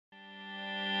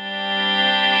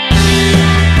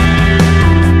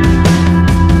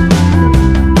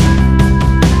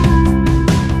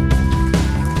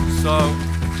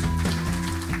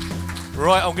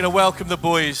going to welcome the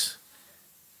boys.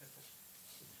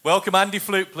 Welcome Andy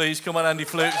Flute, please. Come on, Andy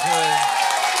Flute.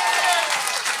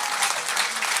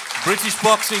 British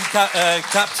boxing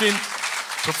captain,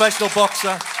 professional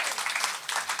boxer.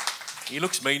 He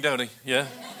looks mean, don't he? Yeah.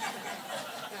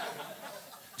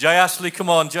 Jay Astley, come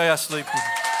on, Jay Astley.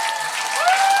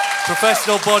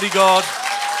 Professional bodyguard.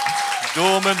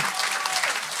 Dorman.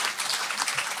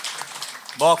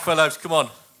 Mark Fellows, come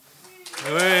on.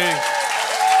 Hey.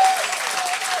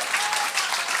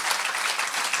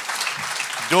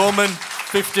 Dorman,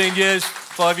 15 years,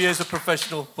 5 years of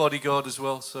professional bodyguard as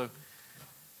well, so,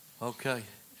 okay.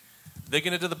 They're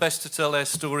going to do the best to tell their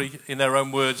story in their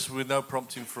own words with no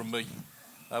prompting from me.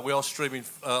 We are streaming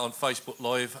on Facebook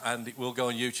Live, and it will go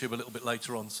on YouTube a little bit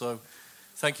later on, so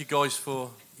thank you guys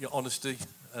for your honesty.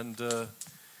 And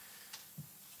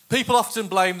people often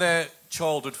blame their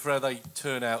childhood for how they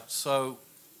turn out, so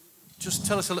just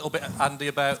tell us a little bit, Andy,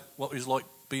 about what it was like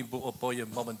being brought up by your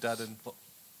mum and dad and what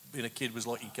being a kid was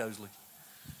like in Cosley.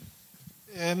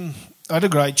 I had a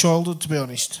great childhood, to be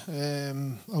honest. I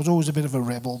was always a bit of a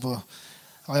rebel, but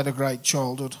I had a great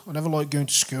childhood. I never liked going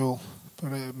to school,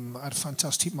 but I had a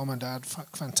fantastic mum and dad,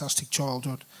 fantastic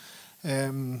childhood.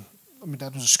 My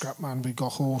dad was a scrap man. We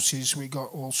got horses, we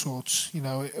got all sorts. You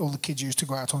know, all the kids used to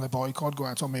go out on their bike. I'd go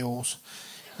out on my horse.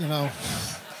 You know,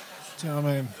 do you know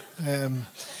what I mean?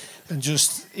 And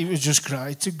just, it was just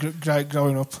great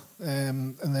growing up.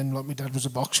 And then, like, my dad was a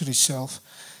boxer himself,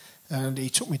 and he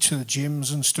took me to the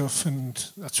gyms and stuff, and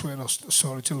that's where I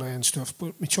started to learn stuff.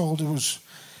 But my childhood was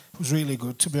really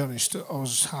good, to be honest. I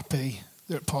was happy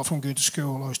that apart from going to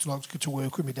school, I used to like to go to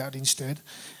work with my dad instead.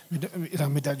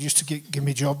 My dad used to give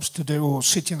me jobs to do, or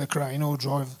sit in the crane, or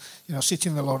drive, sit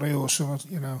in the lorry or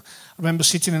something, I remember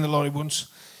sitting in the lorry once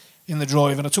in the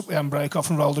drive, and I took the handbrake off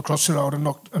and rolled across the road and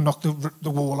knocked the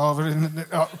wall over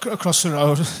across the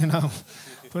road,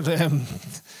 But,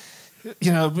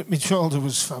 my childhood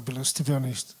was fabulous, to be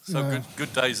honest. So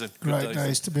good days then. Great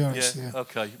days, to be honest, yeah.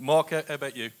 Okay. Mark, how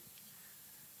about you?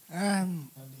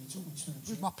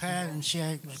 With my parents,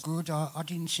 yeah, it was good. I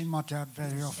didn't see my dad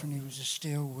very often. He was a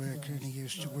steel worker, and he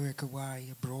used to work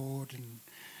away abroad, and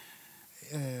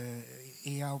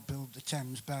he helped build the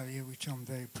Thames Barrier, which I'm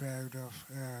very proud of.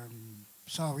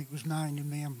 So it was mainly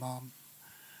me and Mum,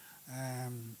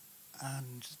 and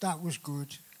that was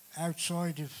good.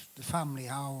 Outside of the family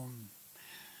home,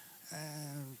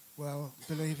 well,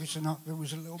 believe it or not, there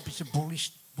was a little bit of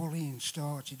bullying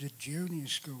started at junior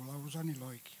school. I was only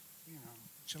like,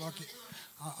 so like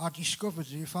I discovered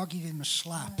that if I give him a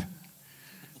slap,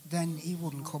 then he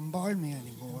wouldn't come by me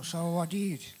anymore. So I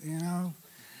did,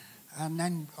 And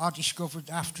then I discovered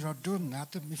after I'd done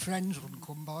that my friends wouldn't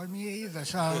come by me either.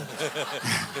 So,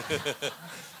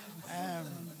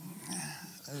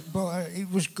 but it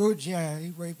was good, yeah.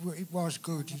 It was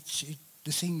good.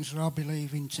 The things that I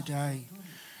believe in today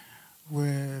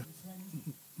were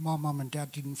my mum and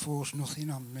dad didn't force nothing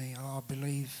on me. I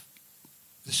believe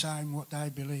the same what they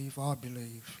believe, I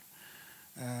believe.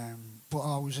 But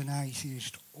I was an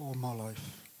atheist all my life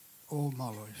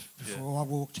before I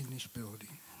walked in this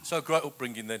building. So great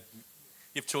upbringing then.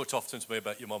 You've talked often to me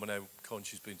about your mum and how kind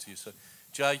she's been to you. So,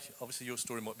 Jay, obviously your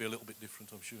story might be a little bit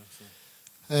different, I'm sure. So.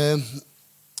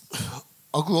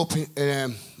 I grew up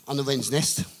on the Wren's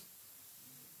Nest.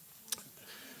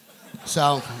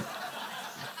 So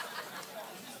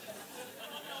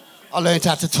I learned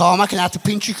how to tarmac and how to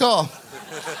pinch your car.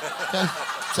 Okay?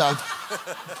 So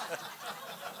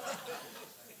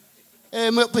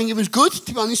my upbringing was good,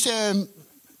 to be honest.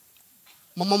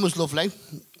 My mum was lovely.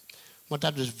 My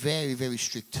dad was very, very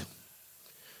strict.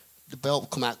 The belt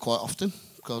would come out quite often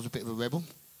because I was a bit of a rebel,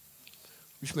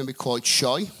 which made me quite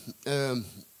shy. It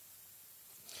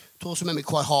also made me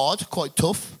quite hard, quite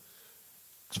tough,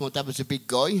 because my dad was a big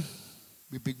guy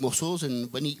with big muscles,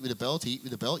 and when he eat with a belt,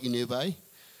 you knew about it.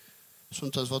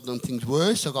 Sometimes I've done things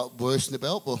worse. I got worse in the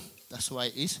belt, but that's the way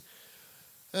it is.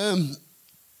 I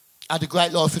had a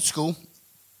great life at school.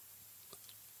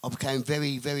 I became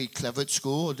very, very clever at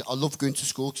school. I loved going to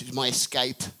school because it was my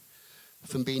escape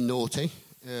from being naughty.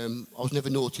 I was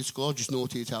never naughty at school, I was just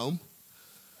naughty at home.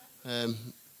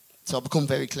 So I've become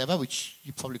very clever, which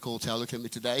you probably can't tell looking at me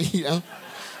today,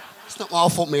 It's not my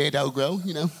fault my head outgrow,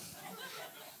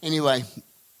 Anyway,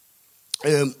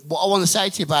 what I want to say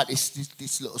to you about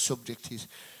this little subject is,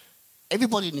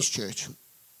 everybody in this church,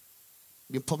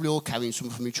 you're probably all carrying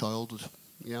something from your childhood,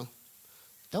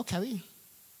 They'll carry it.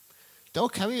 They'll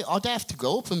carry it. I don't have to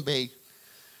grow up and be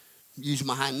using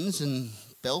my hands and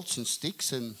belts and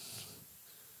sticks and,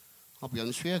 I'll be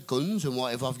honest with you, guns and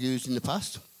whatever I've used in the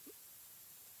past.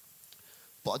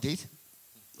 But I did.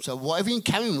 So whatever you're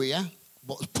carrying with you,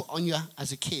 what was put on you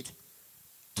as a kid,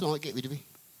 tonight, get rid of it.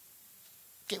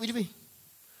 Get rid of it.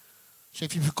 So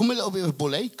if you become a little bit of a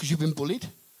bully because you've been bullied,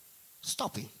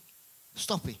 stop it.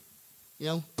 Stop it. You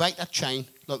know, break that chain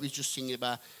like we were just singing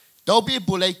about. Don't be a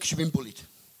bully because you've been bullied.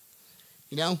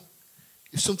 You know,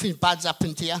 if something bad's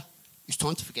happened to you, it's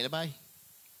time to forget about it.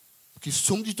 Because if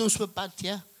somebody's done something bad to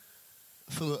you,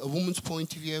 from a woman's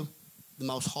point of view, the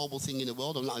most horrible thing in the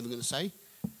world, I'm not even going to say,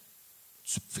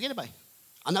 just forget about it.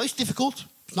 I know it's difficult.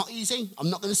 It's not easy. I'm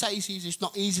not going to say it's easy. It's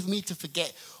not easy for me to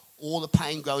forget all the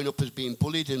pain growing up as being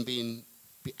bullied and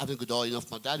having a good eye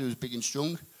off my dad, who was big and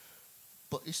strong.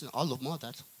 But listen, I love my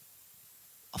dad.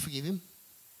 I forgive him.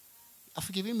 I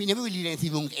forgive him. He never really did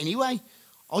anything wrong anyway.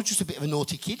 I was just a bit of a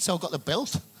naughty kid, so I got the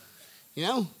belt. You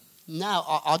know?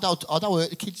 Now, I don't hurt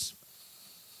the kids.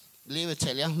 Leah will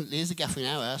tell you. Leah's the gaffer in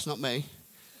our house, not me.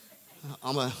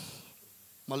 My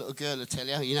little girl will tell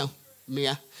you, you know,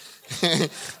 Mia.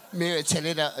 Mia will tell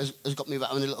you that has got me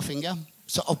back on the little finger.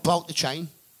 So I broke the chain.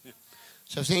 Yeah.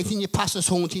 So if there's anything your past that's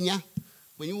haunting you,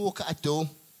 when you walk out that door,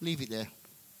 leave it there.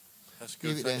 That's good.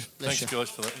 Leave it there. Thanks guys,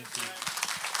 for that.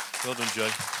 Well done, Jay.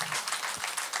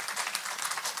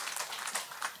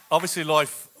 Obviously,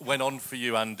 life went on for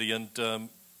you, Andy, and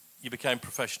you became a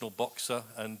professional boxer,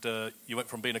 and you went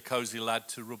from being a cosy lad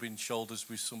to rubbing shoulders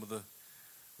with some of the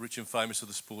rich and famous of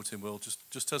the sporting world.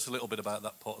 Just tell us a little bit about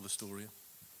that part of the story.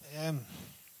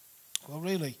 Well,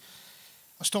 really,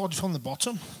 I started from the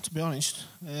bottom, to be honest.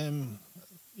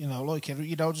 You know, like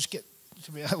you don't just get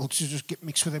to be able to just get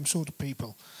mixed with them sort of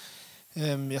people.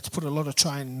 You have to put a lot of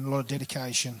training, a lot of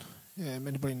dedication.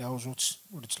 Anybody knows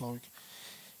what it's like.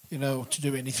 You know, to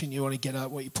do anything, you want to get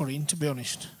out what you put in, to be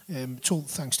honest. It's all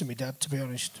thanks to my dad, to be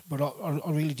honest. But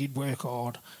I really did work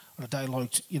hard on a day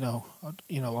like,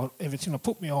 everything I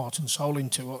put my heart and soul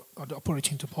into, I put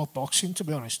it into boxing, to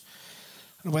be honest.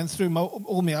 And I went through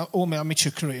all my amateur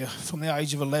career from the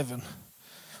age of 11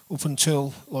 up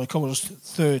until, like, I was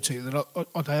 30. That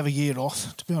I'd have a year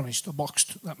off, to be honest. I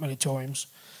boxed that many times.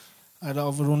 I had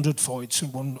over 100 fights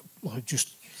and won, like,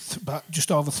 just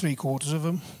over 3/4 of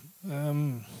them.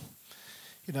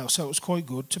 You know, so it was quite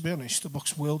good, to be honest. I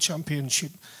boxed world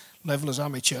championship level as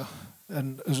amateur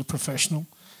and as a professional,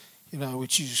 you know,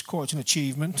 which is quite an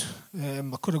achievement.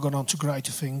 I could have gone on to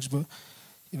greater things, but,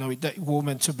 you know, it was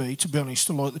meant to be honest.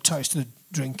 I like the taste of the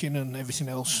drinking and everything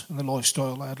else and the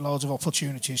lifestyle. I had loads of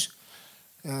opportunities.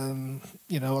 You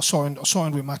know, I signed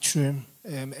with Matchroom,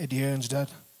 Eddie Hearn's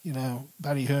dad, you know,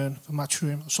 Barry Hearn for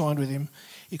Matchroom. I signed with him.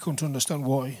 He couldn't understand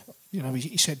why. You know,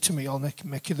 he said to me, I'll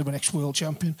make you the next world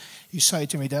champion. He said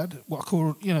to me, Dad, what I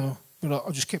call, you know, but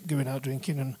I just kept going out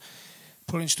drinking and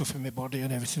putting stuff in my body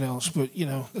and everything else. But, you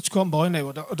know, it's gone by now.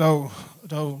 I don't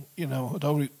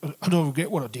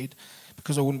regret what I did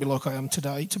because I wouldn't be like I am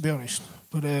today, to be honest.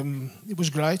 But it was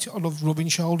great. I loved rubbing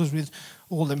shoulders with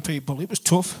all them people. It was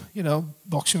tough, you know,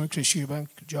 boxing with Chris Eubank,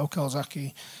 Joe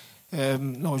Calzaghe,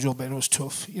 Nigel Benn was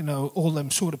tough. You know, all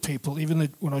them sort of people. Even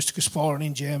when I used to go sparring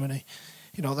in Germany,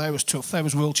 you know, they was tough. They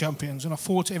was world champions, and I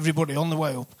fought everybody on the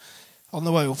way up.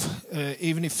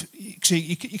 Even if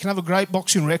you can have a great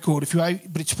boxing record,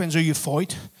 but it depends who you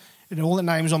fight. You know, all the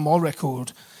names on my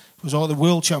record was either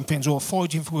world champions or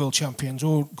fighting for world champions,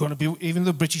 or going to be even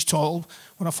the British title.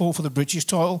 When I fought for the British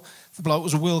title, the bloke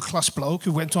was a world class bloke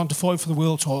who went on to fight for the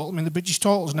world title. I mean, the British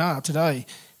titles now today,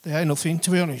 they ain't nothing,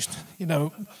 to be honest. You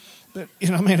know, but you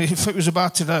know, what I mean, if it was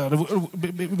about today, it would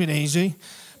have been easy.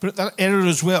 But at that era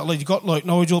as well, you got like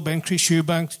Nigel Benn, Chris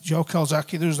Eubank, Joe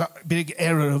Calzaghe. There was that big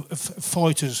era of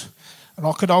fighters, and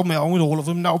I could hold my own with all of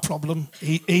them, no problem,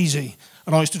 easy.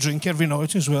 And I used to drink every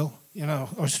night as well. You know,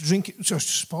 I used to drink, so I used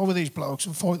to spar with these blokes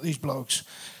and fight these blokes.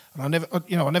 And I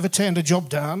never turned a job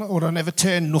down, or I never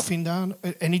turned nothing down.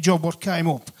 Any job what came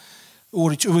up,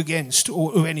 or against,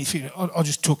 or anything, I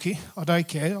just took it. I don't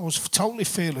care. I was totally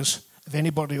fearless of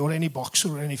anybody or any boxer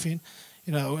or anything.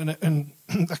 You know, and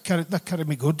that carried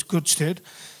me good stead.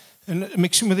 And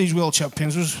mixing with these world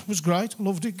champions was great. I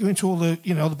loved it, going to all the,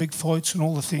 you know, the big fights and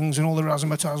all the things and all the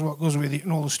razzmatazz, what goes with it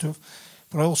and all the stuff.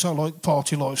 But I also like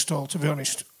party lifestyle, to be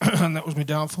honest, and that was my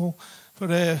downfall.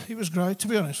 But it was great, to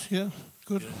be honest. Yeah,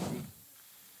 good.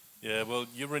 Yeah, well,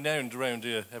 you're renowned around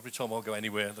here. Every time I go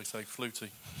anywhere, they say, Flutey.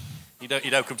 You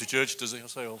don't come to church, does he? I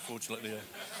say, unfortunately, yeah.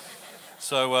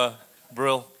 So,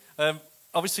 Brill.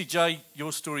 Obviously, Jay,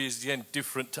 your story is again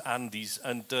different to Andy's.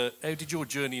 And how did your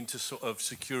journey into sort of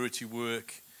security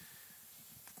work,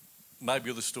 maybe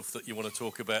other stuff that you want to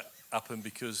talk about, happen?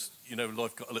 Because, you know,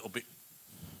 life got a little bit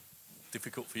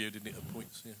difficult for you, didn't it, at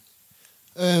points? Yeah.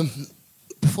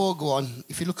 Before I go on,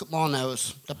 if you look at my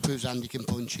nose, that proves Andy can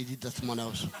punch. He did that to my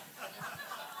nose.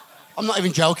 I'm not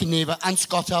even joking neither. And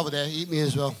Scott over there, eat me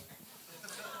as well.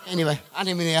 Anyway, had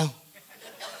him in here.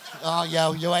 Oh,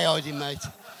 yeah, you're hiding, mate.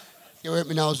 You hurt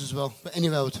my nose as well. But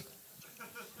anyway,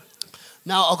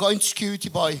 now I got into security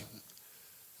by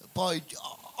I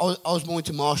was more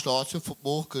into martial arts and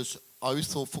football because I always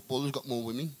thought footballers got more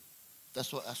women.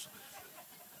 That's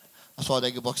why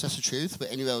they get box. That's the truth.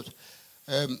 But anyway,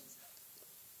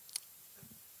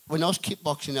 when I was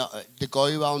kickboxing, the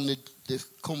guy who owned the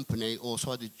company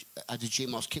also at the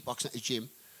gym. I was kickboxing at the gym,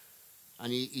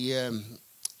 and he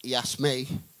asked me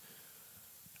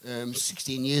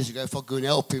 16 years ago if I'd go and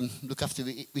help him look after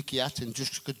Ricky Hatton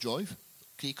just could drive.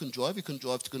 He couldn't drive to go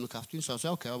and look after him. So I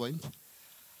said, okay, I went.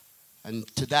 And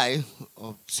today,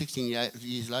 or 16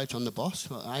 years later, I'm the boss.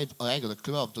 I ain't got a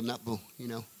clue I've done that, but, you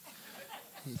know,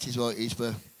 it is what it is.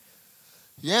 But,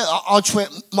 yeah, I just went,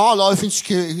 my life in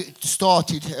security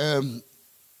started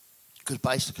because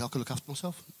basically I could look after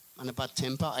myself. And a bad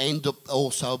temper. I ended up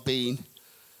also being,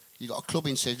 you got a club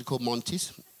in Sedgley called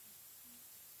Monty's,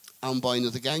 owned by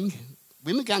another gang.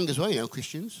 We're a gang as well, you know,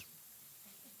 Christians.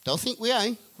 Don't think we are.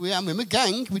 We're a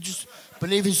gang. We just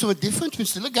believe in something different. We're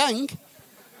still a gang.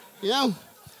 You know,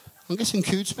 I'm guessing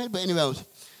coots, mate. But anyway,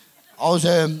 I was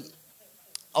an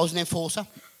enforcer.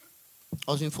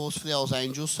 I was an enforcer for the Hells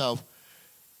Angels. So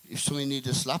if somebody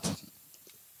needed a slap,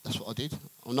 that's what I did.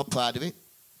 I'm not proud of it,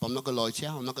 but I'm not going to lie to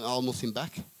you. I'm not going to hold nothing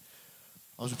back.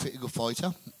 I was a pretty good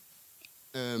fighter.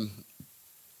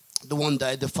 The one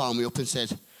day they phoned me up and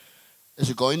said,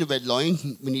 there's a guy in the red line.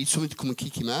 We need somebody to come and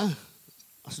kick him out.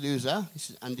 I said, who's that? He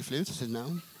said, Andy Flute. I said,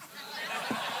 no.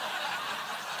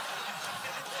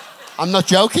 I'm not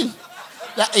joking.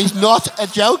 That is not a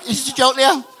joke. Is this a joke,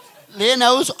 Leah? Leah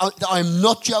knows I'm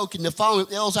not joking. The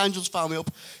Hells Angels phoned me up.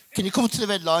 Can you come to the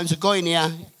red line? There's a guy in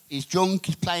here. He's drunk,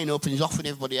 he's playing up, and he's offering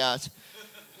everybody out.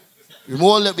 We were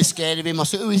all a little bit scared of him. I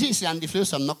said, who is it? He said, Andy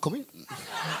Flute. I'm not coming.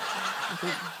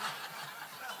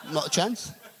 Not a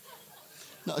chance.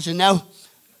 Not a chance. Now,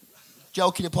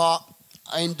 joking apart,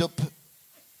 I end up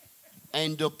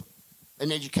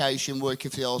in education, working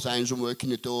for the Hells Angels,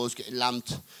 working the doors, getting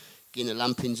the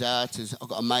lampings out. I've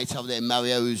got a mate over there,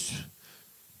 Mario, he's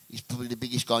probably the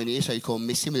biggest guy in here, so you can't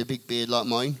miss him with a big beard like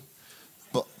mine.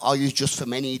 But I use just for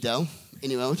many, though.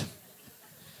 Anyway,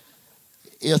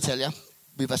 he'll tell you,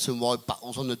 we've had some wide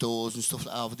battles on the doors and stuff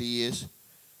like that over the years.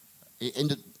 It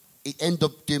ended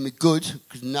up doing me good,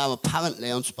 because now apparently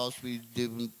I'm supposed to be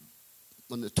doing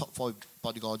one of the top 5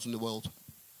 bodyguards in the world.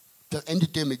 That ended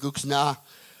up doing me good, because now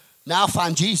I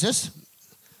found Jesus,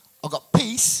 I've got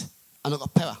peace, and I've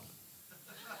got power.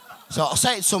 So I'll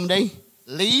say to somebody,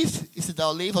 leave. If they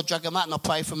don't leave, I'll drag them out and I'll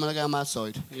pray for them and I'll get them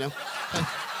outside, you know.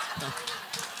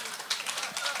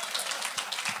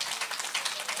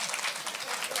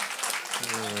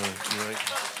 Great.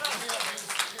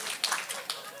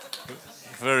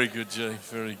 Very good, Jay.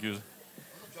 Very good.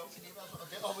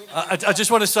 I just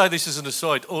want to say this as an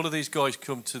aside. All of these guys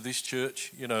come to this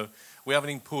church. You know, we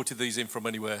haven't imported these in from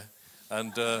anywhere.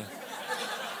 And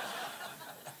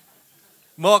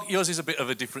Mark, yours is a bit of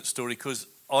a different story because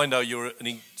I know you're an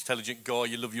intelligent guy.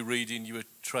 You love your reading. You were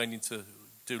training to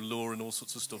do law and all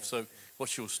sorts of stuff. So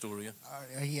what's your story?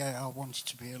 Yeah, I wanted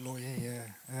to be a lawyer,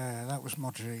 yeah. That was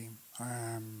my dream.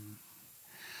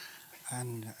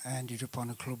 And I ended up on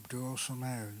a club door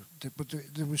somehow. But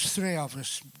there was 3 of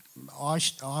us.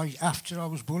 After I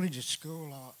was bullied at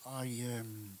school, I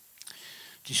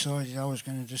decided I was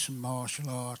going to do some martial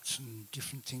arts and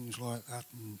different things like that,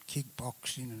 and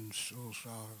kickboxing, and also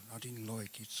I didn't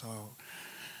like it. So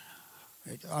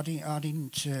I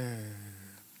didn't.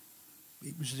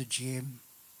 It was the gym,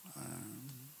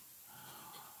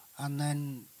 and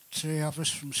then 3 of us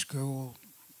from school.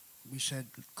 We said,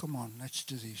 come on, let's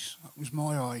do this. It was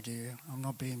my idea. I'm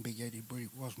not being big-headed, but it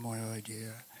was my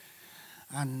idea.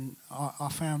 And I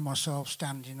found myself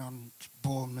standing on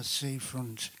Bournemouth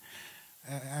seafront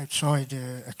outside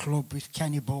a club with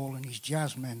Kenny Ball and his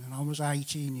jazzmen, and I was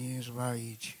 18 years of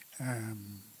age.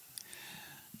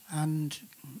 And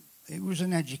it was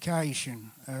an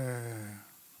education.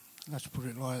 Let's put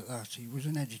it like that. It was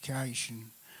an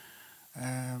education.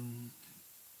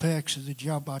 Perks of the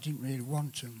job, I didn't really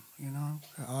want them, you know.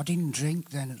 I didn't drink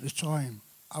then at the time.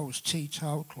 I was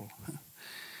teetotal.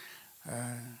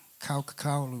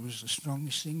 Coca-Cola was the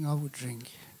strongest thing I would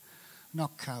drink,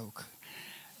 not Coke.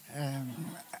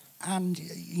 And,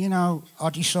 you know, I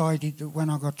decided that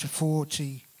when I got to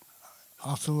 40,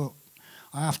 I thought,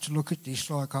 I have to look at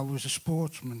this like I was a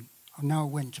sportsman. I know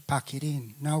when to pack it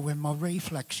in. Know when my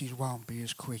reflexes won't be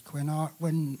as quick.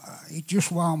 When it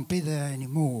just won't be there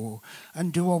anymore.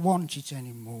 And do I want it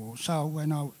anymore? So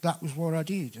that was what I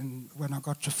did. And when I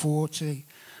got to 40,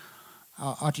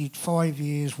 I did 5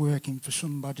 years working for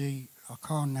somebody. I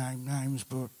can't name names,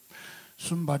 but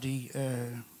somebody,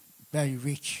 very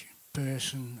rich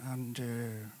person, and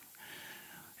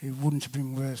it wouldn't have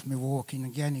been worth me walking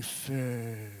again if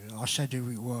I said who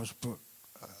it was. But,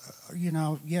 you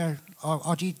know, yeah,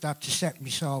 I did that to set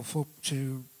myself up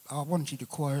to, I wanted a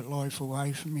quiet life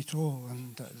away from it all,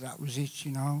 and that was it,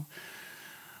 you know.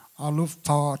 I love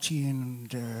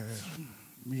partying, and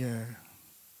yeah,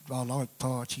 I like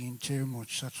partying too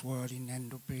much. That's why I didn't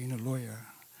end up being a lawyer.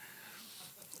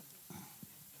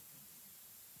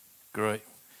 Great.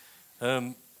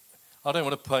 I don't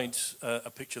want to paint a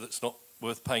picture that's not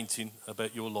worth painting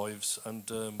about your lives,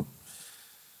 and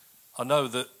I know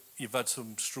that you've had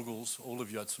some struggles. All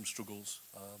of you had some struggles.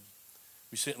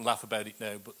 We sit and laugh about it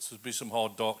now, but there's been some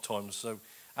hard, dark times. So,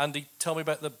 Andy, tell me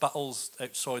about the battles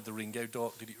outside the ring. How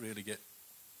dark did it really get?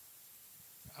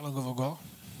 How long have I got?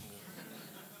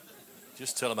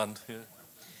 Just tell them, Andy.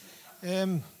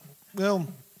 Yeah. Well,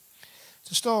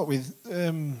 to start with,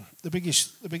 the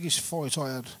biggest fight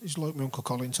I had is like my Uncle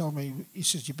Colin told me. He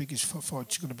says your biggest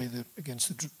fight's going to be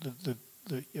against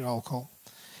your alcohol,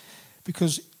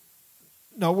 because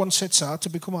no one sets out to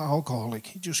become an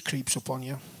alcoholic. It just creeps up on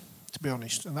you, to be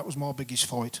honest. And that was my biggest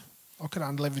fight. I could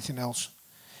handle everything else.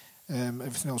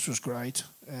 Everything else was great.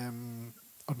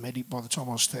 I'd made it by the time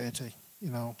I was 30, you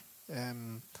know.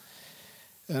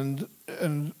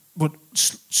 But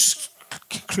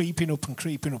creeping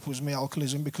up was my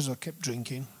alcoholism, because I kept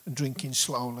drinking and drinking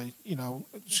slowly, you know.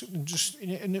 And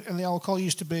the alcohol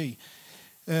used to be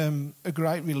a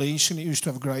great release, and it used to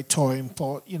have a great time,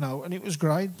 but you know, and it was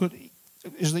great. But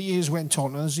as the years went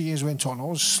on, I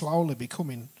was slowly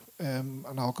becoming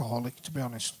an alcoholic, to be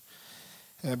honest.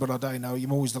 But I don't know.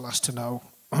 You're always the last to know.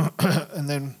 And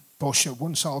then,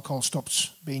 once alcohol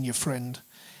stops being your friend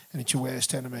and it's your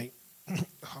worst enemy,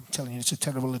 I'm telling you, it's a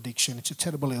terrible addiction. It's a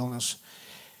terrible illness.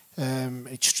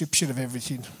 It strips you of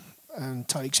everything and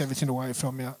takes everything away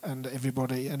from you and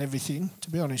everybody and everything, to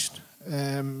be honest.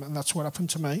 And that's what happened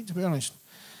to me, to be honest.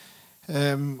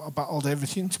 I battled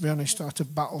everything, to be honest. I had to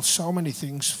battle so many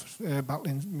things,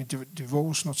 battling my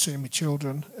divorce, not seeing my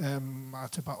children. I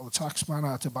had to battle the taxman.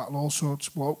 I had to battle all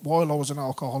sorts while I was an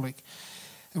alcoholic.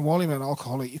 And while you're an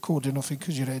alcoholic, you can't do nothing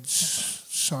because your head's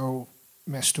so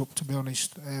messed up, to be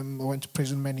honest. I went to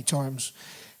prison many times.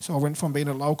 So I went from being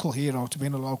a local hero to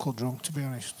being a local drunk, to be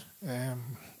honest. And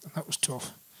that was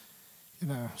tough, you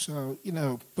know. So, you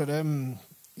know, but,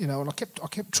 you know, and I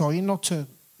kept trying not to,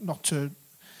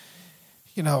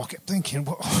 you know, I kept thinking,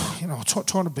 well, you know,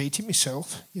 trying to beat it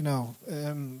myself, you know,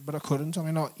 but I couldn't. I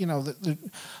mean, I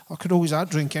could always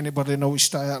out-drink anybody and always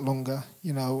stay out longer,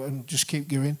 you know, and just keep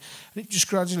going. And it just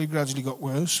gradually got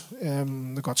worse. I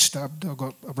got stabbed. I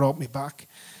broke my back.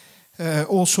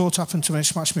 All sorts happened to me.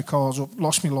 Smashed my cars up.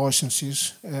 Lost my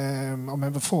licences. I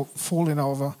remember falling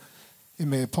over in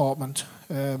my apartment,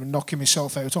 knocking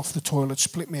myself out off the toilet,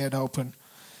 split my head open.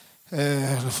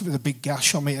 With a big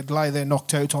gash on me, I'd lay there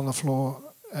knocked out on the floor.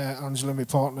 Angela, my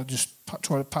partner, just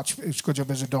tried to patch me. It was a good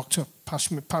job as a doctor,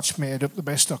 patched my head up the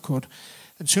best I could.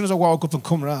 And as soon as I woke up and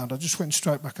come round, I just went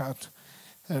straight back out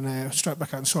and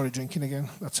started drinking again.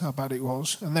 That's how bad it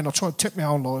was. And then I tried to take my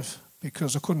own life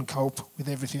because I couldn't cope with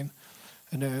everything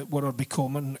and what I'd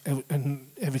become and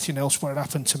everything else what had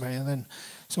happened to me. And then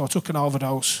so I took an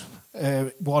overdose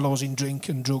while I was in drink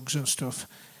and drugs and stuff.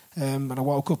 And I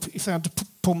woke up. If they had to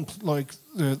pump like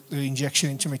the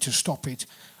injection into me to stop it,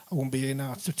 I wouldn't be here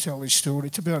now to tell this story,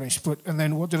 to be honest. And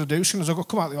then what did I do? As soon as I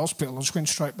come out of the hospital, I just went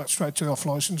straight to the off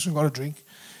licence and got a drink.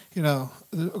 You know,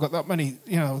 I got that many.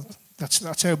 You know,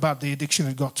 that's how bad the addiction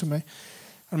had got to me.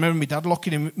 I remember my dad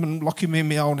locking me in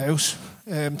my own house,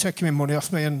 taking my money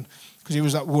off me, and because he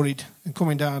was that worried, and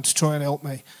coming down to try and help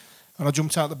me. And I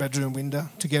jumped out the bedroom window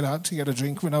to get out, to get a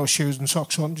drink with no shoes and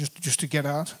socks on, just to get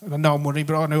out. And I had no money,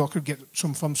 but I knew I could get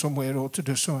some from somewhere or to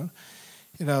do something.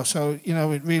 You know, so, you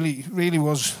know, it really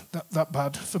was that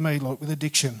bad for me, like with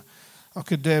addiction. I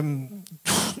could,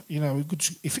 you know,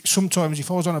 sometimes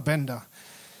if I was on a bender,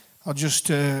 I'd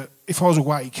just, if I was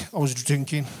awake, I was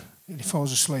drinking. And if I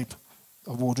was asleep,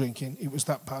 I was drinking. It was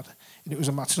that bad. And it was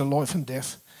a matter of life and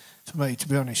death for me, to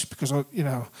be honest, because, you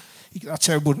know, that's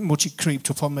how much it creeped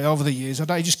up on me over the years. I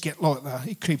don't just get like that.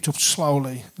 It creeped up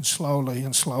slowly and slowly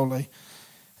and slowly.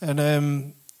 And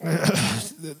and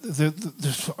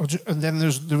then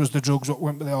there was the drugs that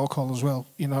went with the alcohol as well.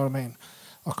 You know what I mean?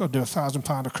 I could do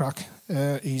 £1,000 of crack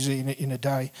easy in a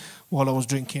day while I was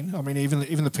drinking. I mean,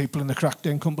 even the people in the crack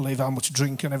den couldn't believe how much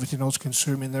drink and everything I was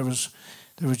consuming. They was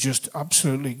just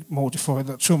absolutely mortified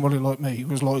that somebody like me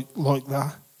was like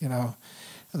that. You know.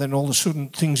 And then all of a sudden,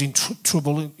 things in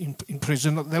trouble in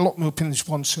prison. They locked me up in this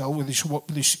one cell with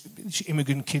this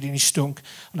immigrant kid in his stunk.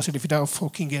 And I said, if you don't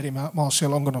fucking get him out my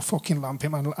cell, I'm going to fucking lamp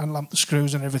him and lamp the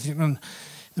screws and everything. And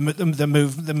they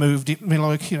moved it me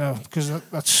like, you know, because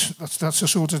that's the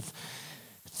sort of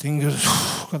thing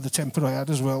that got the temper I had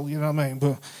as well, you know what I mean?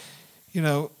 But, you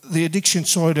know, the addiction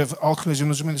side of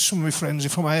alcoholism, I mean, some of my friends are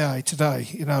from AA today,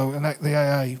 you know, and the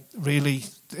AA really,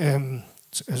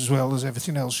 as well as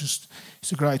everything else, just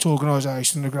it's a great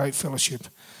organisation, a great fellowship.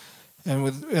 And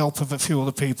with the help of a few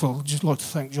other people, I'd just like to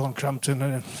thank John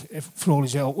Crampton for all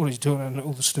his help, what he's done and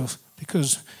all the stuff.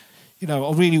 Because, you know,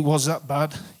 I really was that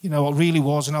bad. You know, I really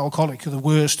was an alcoholic of the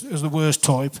worst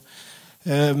type.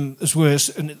 As worse.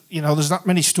 And, you know, there's that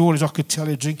many stories I could tell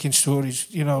you, drinking stories,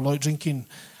 you know, like drinking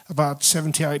about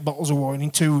 78 bottles of wine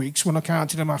in 2 weeks when I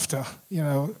counted them after, you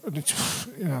know, and it's,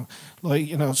 you know, like,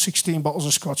 you know, 16 bottles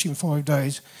of scotch in 5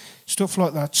 days. Stuff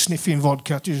like that, sniffing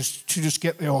vodka to just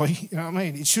get the eye, you know what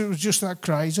I mean? It was just that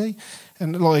crazy.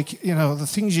 And, like, you know, the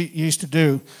things you used to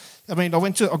do. I mean, I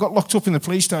got locked up in the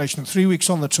police station 3 weeks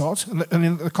on the trot,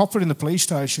 and the copper in the police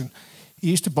station, he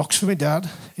used to box for my dad,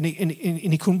 and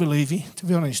he couldn't believe it, to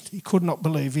be honest. He could not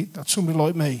believe it that somebody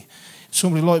like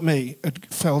me had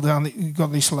fell down,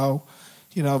 got this low,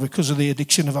 you know, because of the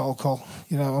addiction of alcohol.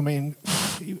 You know, I mean,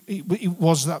 it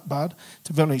was that bad,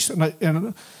 to be honest.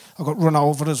 And I got run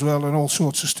over as well and all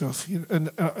sorts of stuff. And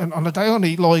on a day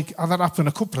only, like, that happened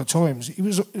a couple of times. It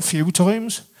was a few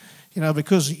times, you know,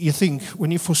 because you think, when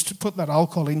you first put that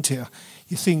alcohol into you,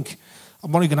 you think,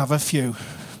 I'm only going to have a few.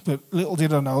 But little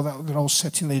did I know that I was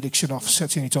setting the addiction off,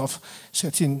 setting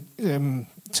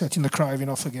the craving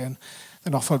off again.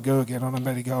 Then off I'd go again on a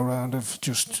merry-go-round of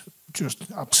just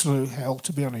absolute hell,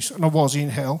 to be honest. And I was in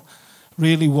hell,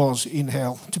 really was in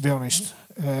hell, to be honest.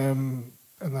 And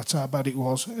that's how bad it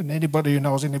was. And anybody who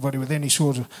knows anybody with any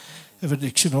sort of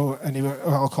addiction or any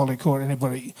alcoholic or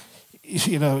anybody,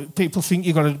 you know, people think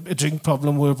you've got a drink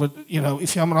problem, but, you know,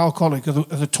 if I'm an alcoholic of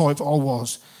the type I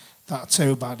was, that's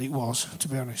how bad it was, to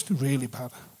be honest, really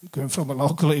bad. Going from an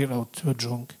alcoholic, you know, to a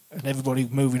drunk, and everybody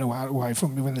moving away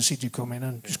from me when the city come in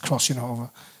and just crossing over.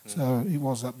 So it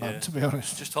was that bad, to be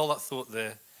honest. Just hold that thought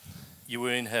there. You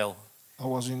were in hell. I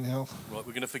was in hell. Right,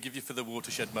 we're going to forgive you for the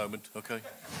watershed moment, okay?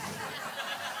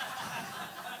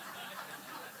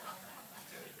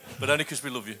 But only because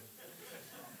we love you.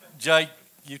 Jay,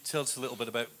 you tell us a little bit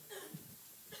about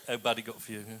how bad it got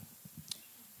for you.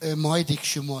 Yeah? My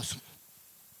addiction was...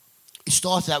 It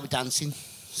started out with dancing,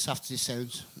 as after this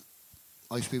sounds.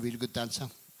 I used to be a really good dancer.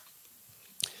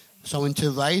 So I went to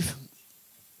a rave,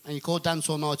 and you can't dance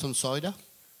all night on cider.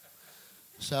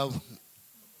 So,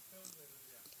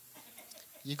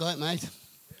 you got it, mate.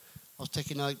 I was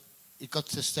taking, it got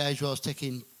to the stage where I was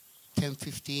taking 10,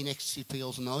 15 ecstasy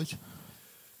pills a night.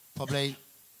 Probably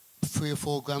 3 or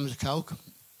 4 grams of coke,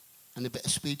 and a bit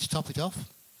of speed to top it off.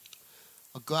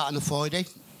 I'd go out on a Friday,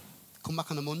 come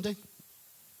back on a Monday.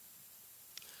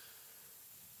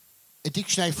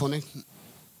 Addiction ain't funny.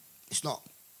 It's not.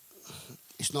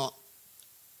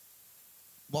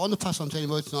 But on the pass I'm telling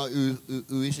you about tonight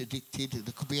who is addicted,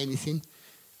 there could be anything.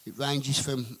 It ranges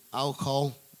from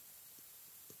alcohol,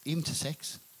 even to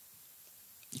sex.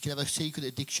 You can have a secret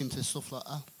addiction to stuff like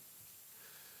that.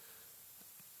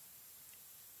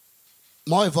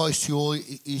 My advice to you all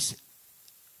is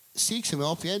seek some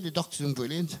help. Yeah, the doctors are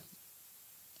brilliant.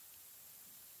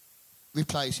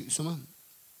 Replace it with someone.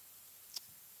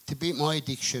 To beat my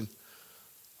addiction,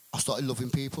 I started loving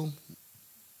people.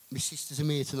 My sisters are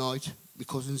here tonight. My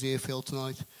cousin's here, Phil,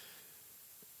 tonight.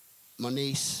 My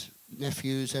niece,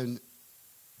 nephews, and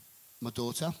my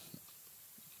daughter.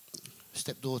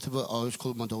 Stepdaughter, but I always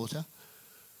call her my daughter.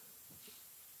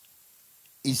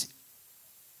 If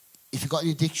you've got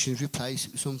any addictions, replace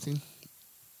it with something.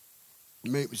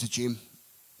 Me, it was the gym.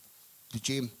 The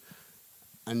gym.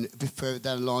 And a bit further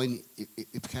down the line,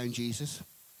 it became Jesus.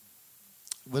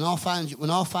 When I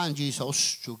found Jesus, I was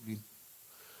struggling.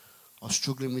 I was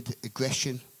struggling with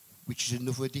aggression, which is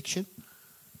another addiction.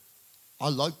 I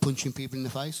like punching people in the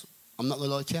face. I'm not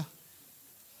going to lie to you.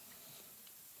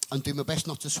 I'm doing my best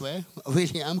not to swear. I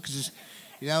really am, because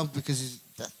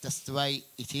that's the way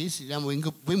it is. You know,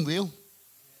 we're real.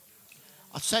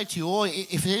 I'd say to you all, if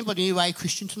there's anybody here a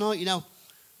Christian tonight, you know,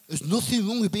 there's nothing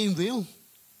wrong with being real.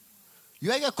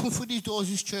 You ain't got to come through these doors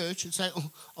of this church and say,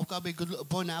 oh, I've got to be a good little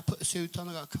boy now, put a suit on,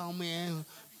 I've got to comb my hair.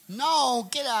 No,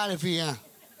 get out of here.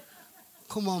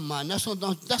 Come on, man. That's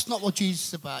not what Jesus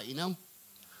is about, you know.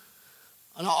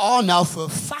 And I know for a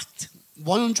fact,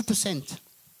 100%,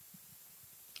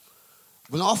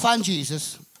 when I found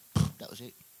Jesus, that was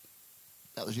it.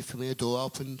 That was it for me. A door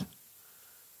opened.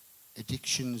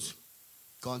 Addictions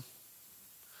gone.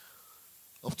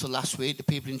 Up to last week, the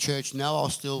people in church now are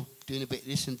still doing a bit of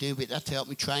this and doing a bit of that to help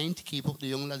me train, to keep up the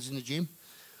young lads in the gym.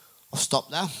 I've stopped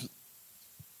now.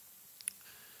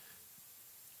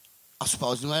 I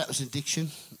suppose in a way that was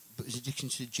addiction, but it was addiction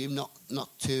to the gym, not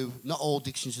all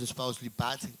addictions are supposedly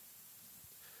bad.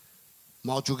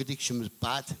 My drug addiction was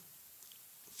bad.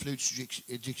 Flute's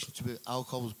addiction to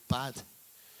alcohol was bad.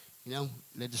 You know,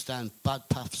 led us down bad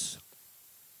paths.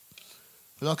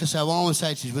 But like I say, what I want to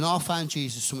say to you is when I found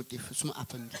Jesus, something different, something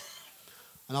happened.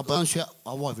 And I'll be honest with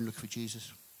you, I wasn't even looking for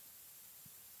Jesus.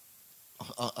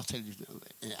 I'll tell you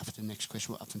after the next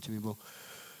question what happened to me. But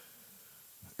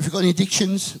if you've got any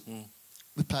addictions,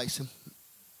 replace them.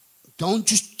 Don't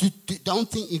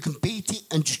think you can beat it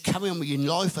and just carry on with your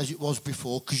life as it was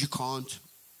before, because you can't.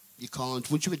 You can't.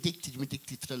 Once you're addicted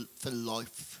for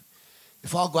life.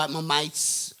 If I go out with my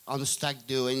mates on a stag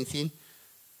do or anything,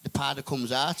 the powder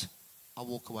comes out, I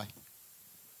walk away.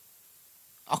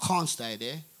 I can't stay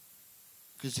there.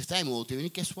 Because if they're all doing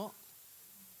it, guess what?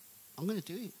 I'm going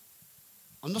to do it.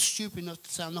 I'm not stupid enough to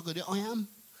say I'm not going to do it. I am.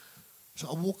 So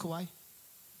I walk away.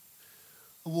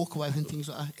 I walk away from things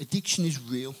like that. Addiction is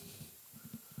real.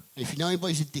 And if you know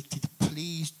anybody's addicted,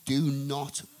 please do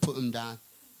not put them down.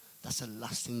 That's the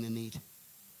last thing they need.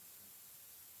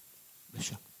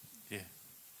 Bless you. Yeah.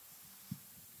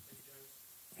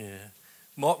 Yeah.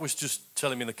 Mark was just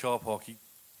telling me in the car park,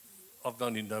 I've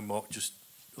only known Mark just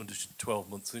under 12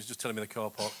 months, and he's just telling me in the car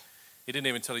park, he didn't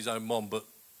even tell his own mum, but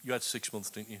you had 6 months,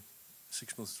 didn't you?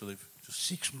 6 months to live. Just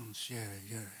 6 months, yeah.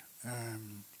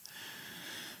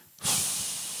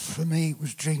 For me, it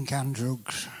was drink and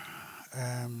drugs,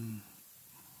 and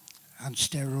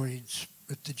steroids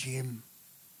at the gym,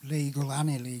 legal and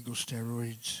illegal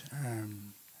steroids.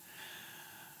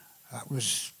 That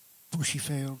was Bushy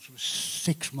Fields. Was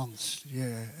 6 months.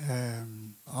 Yeah,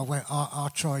 I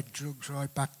tried drugs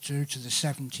right back through to the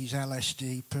 70s,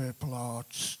 LSD, Purple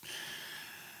Hearts,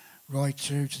 right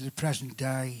through to the present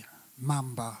day,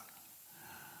 Mamba.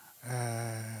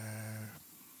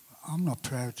 I'm not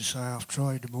proud to say I've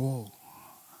tried them all.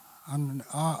 And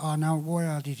I know why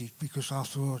I did it, because I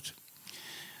thought,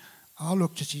 I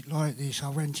looked at it like this. I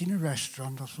went in a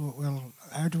restaurant, I thought, well,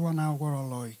 how do I know what I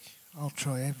like? I'll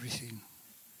try everything.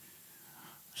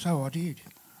 So I did.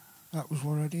 That was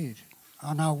what I did.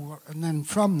 I know, and then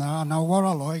from there, I know what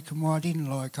I like and what I didn't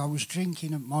like. I was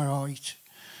drinking at my height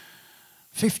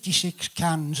 56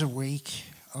 cans a week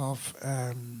of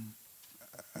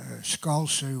Skull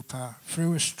Super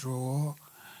through a straw,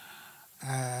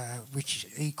 which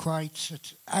equates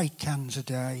at 8 cans a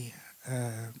day,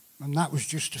 and that was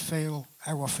just to feel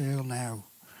how I feel now,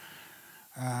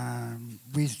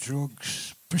 with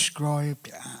drugs,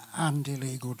 prescribed and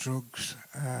illegal drugs.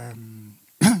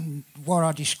 What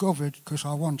I discovered, because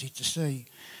I wanted to see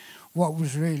what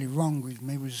was really wrong with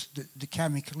me, was the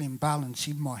chemical imbalance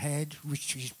in my head,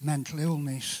 which is mental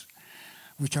illness,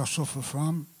 which I suffer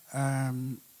from,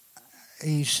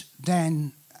 is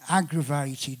then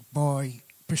aggravated by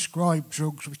prescribed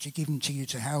drugs which are given to you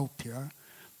to help you,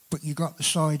 but you got the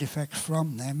side effects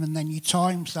from them, and then you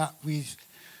times that with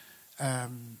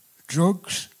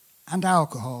drugs and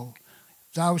alcohol.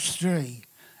 Those three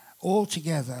all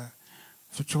together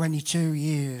for 22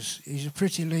 years is a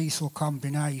pretty lethal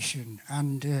combination,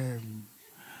 and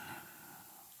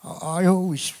I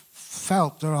always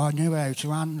felt that I knew how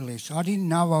to handle it. I didn't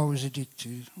know I was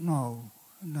addicted, no,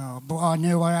 but I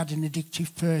knew I had an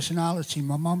addictive personality.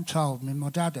 My mum told me, my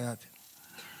dad had.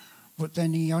 But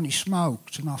then he only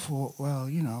smoked, and I thought, well,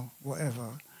 you know,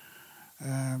 whatever.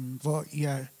 But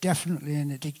yeah, definitely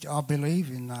an addictive, I believe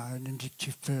in that, an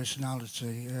addictive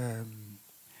personality.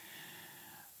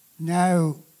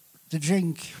 Now, the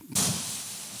drink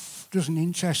doesn't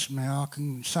interest me. I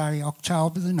can say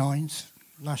October the 9th,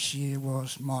 last year,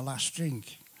 was my last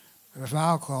drink of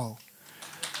alcohol.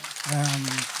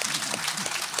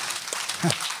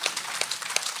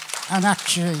 And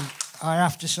actually, I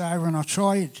have to say, when I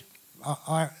tried,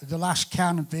 the last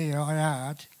can of beer I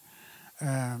had,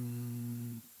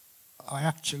 I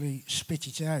actually spit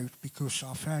it out because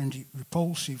I found it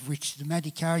repulsive, which the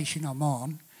medication I'm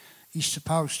on is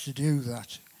supposed to do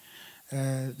that.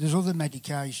 There's other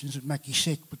medications that make you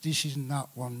sick, but this isn't that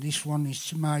one. This one is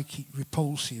to make it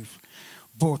repulsive.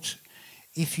 But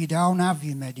if you don't have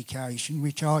your medication,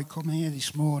 which I come here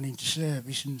this morning to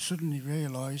service and suddenly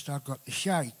realised I'd got the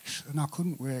shakes, and I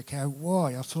couldn't work out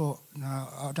why. I thought, no,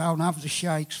 I don't have the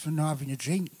shakes for not having a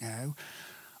drink now.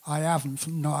 I have them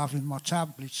from not having my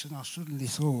tablets, and I suddenly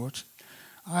thought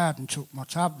I hadn't took my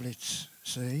tablets,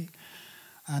 see?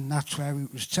 And that's how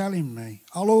it was telling me.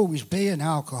 I'll always be an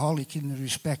alcoholic in the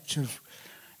respect of,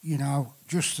 you know,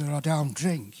 just that I don't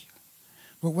drink.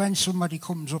 But when somebody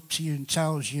comes up to you and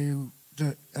tells you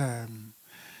that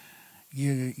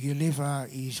your liver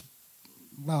is,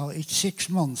 well, it's 6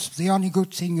 months. The only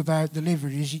good thing about the liver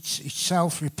is it's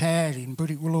self-repairing,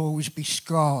 but it will always be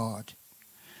scarred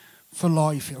for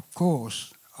life, of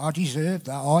course. I deserved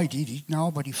that. I did it.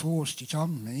 Nobody forced it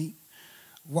on me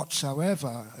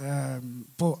whatsoever.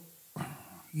 But,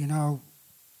 you know,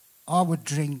 I would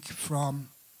drink from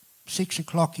 6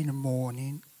 o'clock in the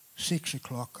morning, 6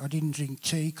 o'clock. I didn't drink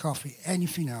tea, coffee,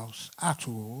 anything else at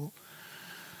all.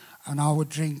 And I would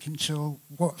drink until,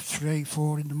 3,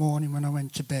 4 in the morning when I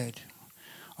went to bed.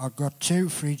 I got 2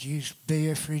 fridges,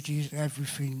 beer fridges,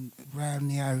 everything round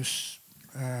the house,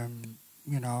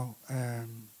 you know.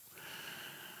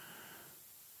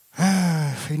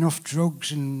 Enough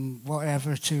drugs and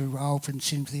whatever to open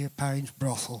Cynthia Payne's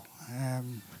brothel.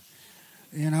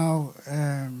 You know.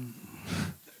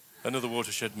 Another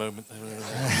watershed moment.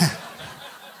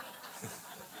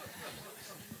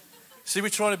 See, we're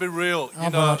trying to be real. You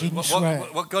know,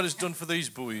 what God has done for these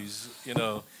boys, you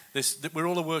know, we're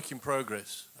all a work in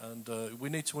progress, and we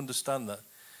need to understand that.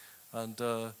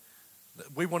 And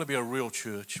we want to be a real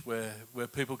church where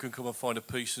people can come and find a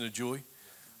peace and a joy.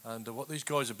 And what these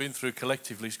guys have been through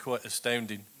collectively is quite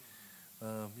astounding.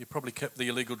 You probably kept the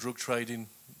illegal drug trading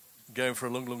going for a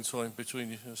long, long time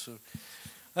between you. So,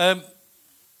 the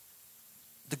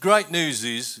great news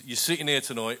is you're sitting here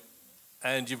tonight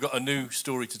and you've got a new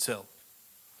story to tell.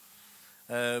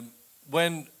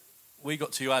 When we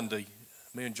got to you, Andy,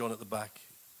 me and John at the back,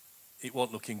 it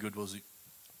wasn't looking good, was it?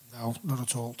 No, not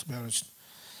at all, to be honest.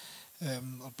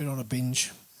 I've been on a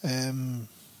binge, and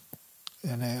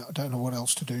I don't know what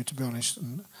else to do, to be honest.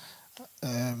 And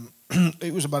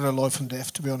it was about a life and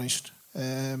death, to be honest.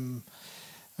 And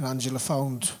Angela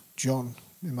phoned John,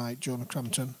 my mate, John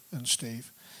Crampton, and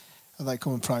Steve. And they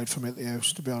come and prayed for me at the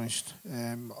house, to be honest.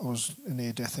 I was a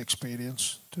near-death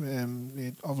experience. I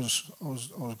was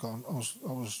gone.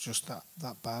 I was just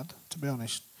that bad, to be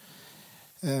honest.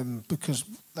 Because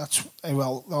that's,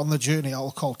 well, on the journey,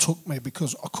 alcohol took me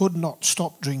because I could not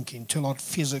stop drinking till I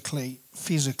physically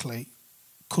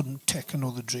couldn't take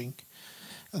another drink.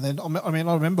 And then,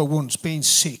 I remember once being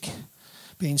sick,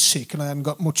 and I hadn't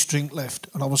got much drink left,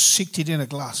 and I was sicked it in a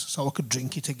glass so I could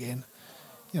drink it again.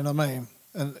 You know what I mean?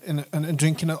 And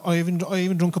drinking it, I even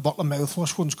drank a bottle of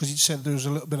mouthwash once because it said there was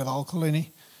a little bit of alcohol in it.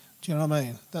 Do you know what I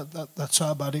mean? That's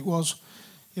how bad it was,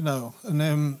 you know.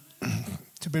 And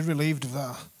to be relieved of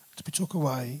that, to be took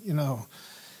away, you know.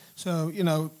 So, you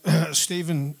know, Steve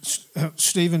and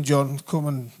John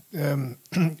come and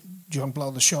John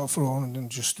blowed the chauffeur on,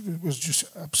 and it was just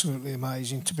absolutely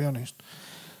amazing, to be honest.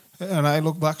 And I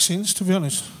look back since, to be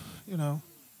honest, you know.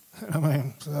 I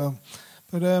mean, so.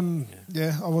 But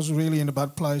yeah, I was really in a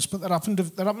bad place. But that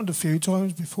happened a few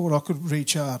times before I could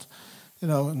reach out, you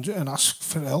know, and ask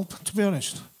for help. To be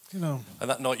honest, you know. And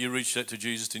that night you reached out to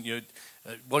Jesus, didn't you?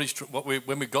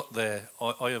 When we got there,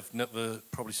 I have never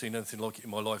probably seen anything like it in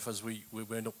my life. As we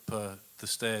went up the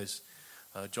stairs,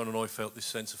 John and I felt this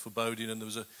sense of foreboding, and there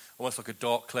was almost like a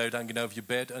dark cloud hanging over your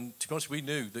bed. And to be honest, we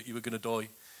knew that you were going to die.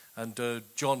 And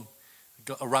John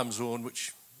got a ram's horn,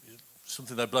 which.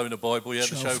 Something they blow in the Bible, yeah,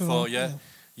 the shofar, yeah.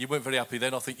 You weren't very happy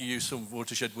then. I think you used some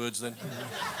watershed words then.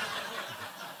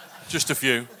 Just a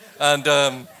few. And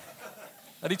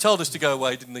he told us to go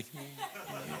away, didn't he?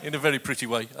 In a very pretty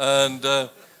way. And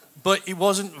but it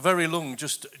wasn't very long,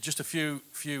 just a few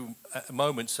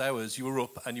moments, hours. You were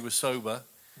up and you were sober.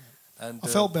 And I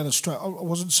felt better straight. I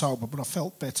wasn't sober, but I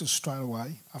felt better straight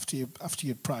away after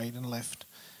you'd prayed and left.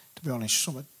 To be honest,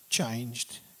 something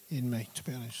changed in me. To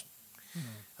be honest. You know.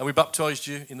 And we baptised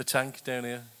you in the tank down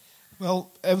here.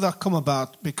 Well, how that come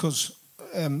about because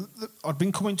I'd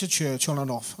been coming to church on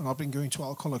and off, and I'd been going to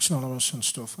Alcoholics Anonymous and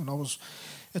stuff. And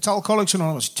at Alcoholics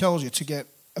Anonymous, it tells you to get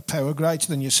a power greater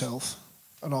than yourself.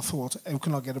 And I thought, how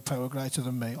can I get a power greater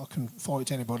than me? I can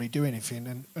fight anybody, do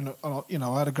anything. And you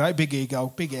know, I had a great big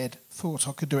ego, big head. Thought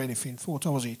I could do anything. Thought I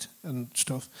was it and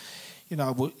stuff. You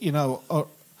know, but you know.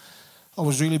 I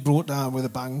was really brought down with a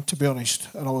bang, to be honest,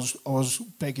 and I was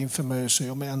begging for mercy,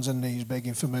 on my hands and knees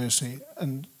begging for mercy,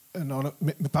 and my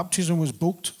baptism was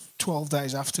booked 12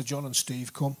 days after John and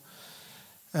Steve come,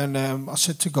 and I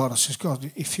said to God,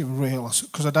 God, if you're real,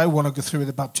 because I don't want to go through with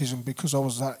the baptism because I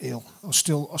was that ill. I've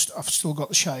still got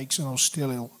the shakes and I was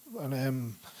still ill, and I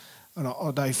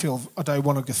don't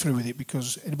want to go through with it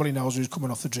because anybody knows who's coming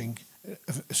off the drink.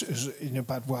 In a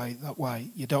bad way, that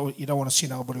way you don't want to see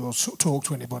nobody or talk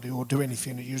to anybody or do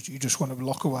anything. You just want to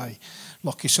lock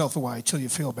yourself away till you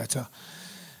feel better.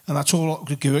 And that's all I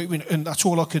could do. And that's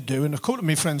all I could do. And a couple of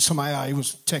my friends from AA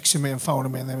was texting me and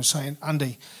phoning me, and they were saying,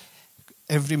 Andy,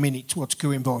 every minute what's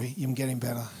going by, you're getting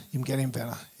better. You're getting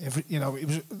better. It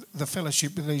was the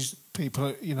fellowship with these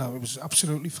people. It was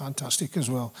absolutely fantastic as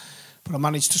well. But I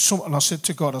managed to and I said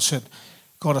to God, I said,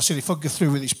 if I go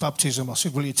through with this baptism, I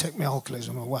said, will you take my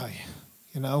alcoholism away?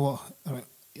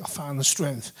 I found the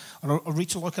strength, and I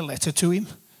wrote like a letter to him.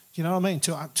 You know what I mean?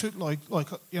 To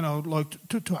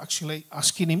actually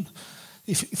asking him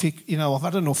if he, I've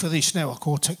had enough of this now. I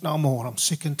can't take no more. I'm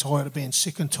sick and tired of being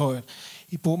sick and tired.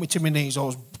 He brought me to my knees. I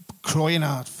was crying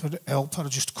out for help. I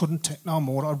just couldn't take no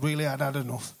more. I really had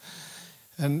enough.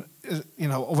 And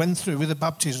I went through with the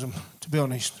baptism, to be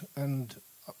honest. And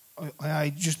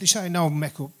this ain't no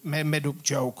made up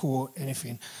joke or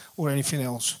anything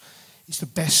else. It's the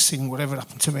best thing whatever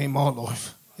happened to me in my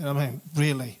life. You know what I mean?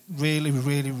 Really, really,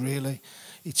 really, really.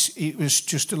 It was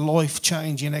just a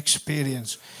life-changing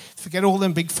experience. Forget all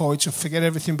them big fights and forget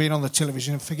everything being on the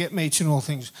television and forget meeting all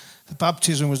things. The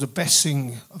baptism was the best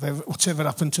thing what's ever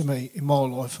happened to me in my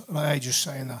life. And I hate just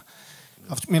saying that.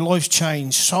 My life's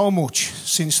changed so much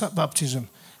since that baptism.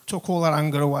 Took all that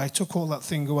anger away, took all that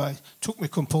thing away, took me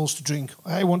compulsion to drink.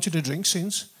 I wanted to drink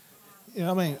since. You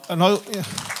know what I mean? And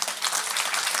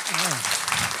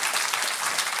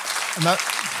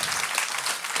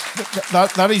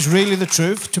that is really the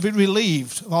truth. To be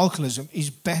relieved of alcoholism is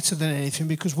better than anything,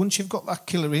 because once you've got that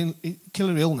killer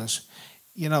illness,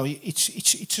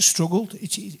 it's a struggle.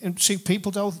 And see,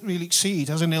 people don't really see it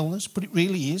as an illness, but it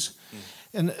really is.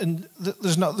 And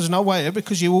there's no way out,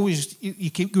 because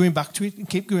you keep going back to it and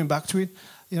keep going back to it.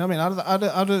 You know what I mean?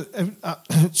 Out of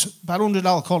about 100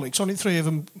 alcoholics, only 3 of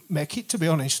them make it, to be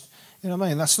honest. You know what I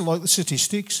mean? That's like the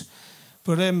statistics.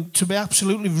 But to be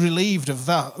absolutely relieved of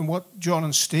that, and what John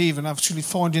and Steve and actually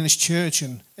finding this church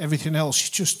and everything else, it's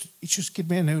just given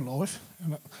me a new life.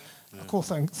 And I can't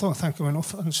thank you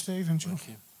enough, and Steve and John. Thank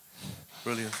you.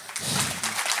 Brilliant.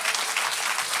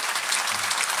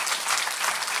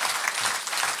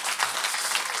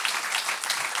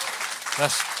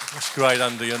 That's great,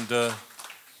 Andy. And the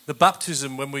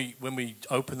baptism, when we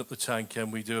open up the tank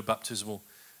and we do a baptismal,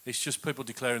 it's just people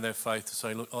declaring their faith to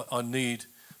say, look, I need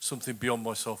something beyond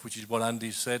myself, which is what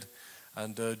Andy said.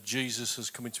 And Jesus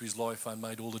has come into his life and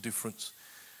made all the difference.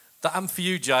 That happened for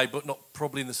you, Jay, but not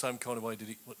probably in the same kind of way, did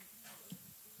it?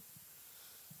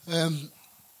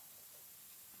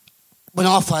 When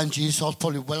I found Jesus, I was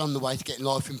probably well on the way to getting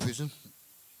life in prison.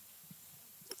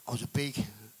 I was a big,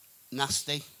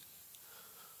 nasty,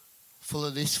 full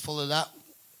of this, full of that.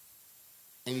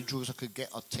 Any drugs I could get,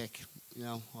 I'd take.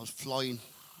 I was flying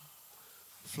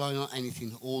on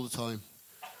anything all the time.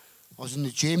 I was in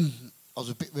the gym. I was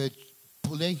a bit of a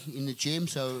bully in the gym,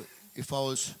 so if I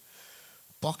was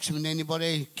boxing with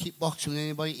anybody, kickboxing with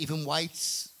anybody, even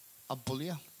weights, I'd bully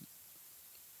you.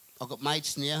 I've got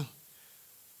mates in here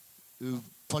who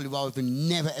probably would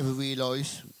never ever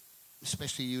realise,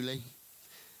 especially you, Lee,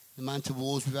 the amount of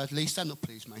wars we've had. Lee, stand up,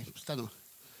 please, mate. Stand up.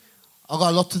 I've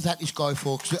got a lot to thank this guy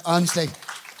for, because honestly,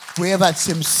 we have had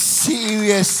some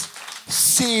serious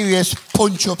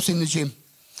punch-ups in the gym.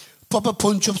 Proper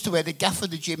punch-ups to where the gaffer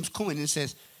of the gym's coming and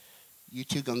says, you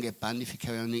two going to get banned if you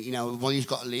carry on. One of you's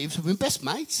got to leave. So we're best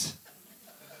mates.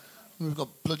 We've got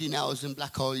bloody nails and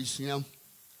black eyes,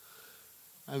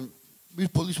 And we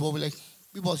bullies, were we? Like,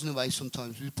 we wasn't away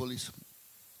sometimes. We bullies.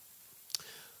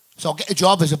 So I get a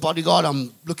job as a bodyguard.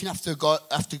 I'm looking after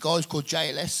guys called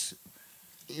JLS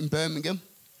in Birmingham.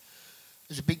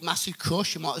 There's a big, massive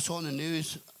crush. You might have saw on the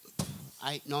news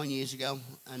 8-9 years ago,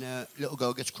 and a little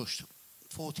girl gets crushed.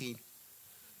 14.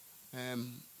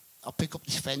 I'll pick up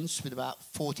this fence with about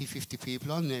 40, 50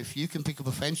 people on. Now, if you can pick up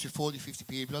a fence with 40, 50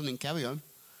 people on, then carry on.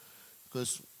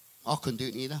 Because I couldn't do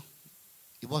it either.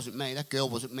 It wasn't me. That girl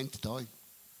wasn't meant to die.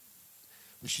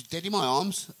 But she's dead in my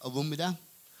arms. I run with her.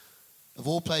 Of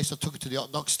all places, I took her to the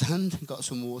hot dog stand and got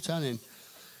some water. And then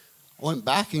I went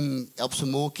back and helped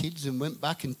some more kids and went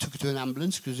back and took her to an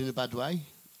ambulance because she was in a bad way.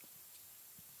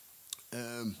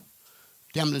 The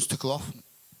ambulance took her off.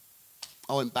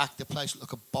 I went back, the place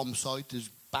looked like a bomb site. There's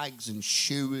bags and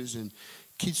shoes and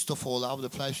kids stuff all over the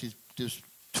place. There's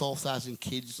 12,000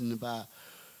 kids and about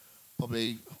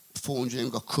probably 400 of them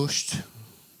got crushed.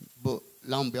 But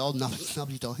lo and behold,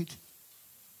 nobody died.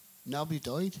 Nobody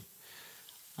died.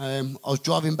 I was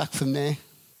driving back from there.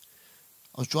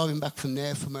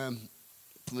 From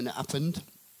when it happened.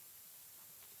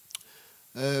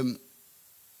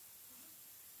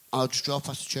 I just drove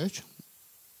past the church.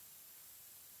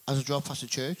 As I drove past the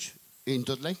church in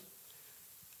Dudley,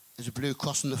 there's a blue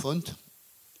cross on the front.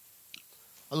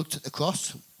 I looked at the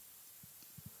cross,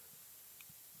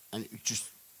 and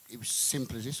it was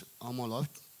simple as this. All my life,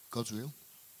 God's real.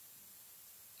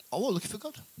 I was looking for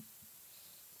God.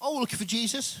 I was looking for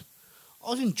Jesus. I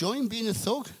was enjoying being a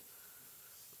thug,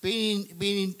 being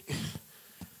in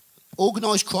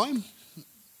organised crime,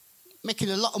 making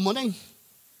a lot of money.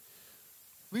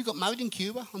 We got married in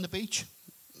Cuba on the beach.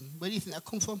 Where do you think that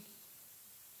come from?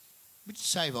 We did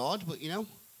save hard, but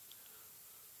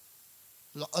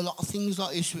a lot of things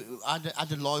like this. I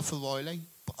had a life for Riley,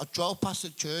 but I drove past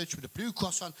the church with a blue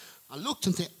cross on. I looked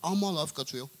and thought, oh my life,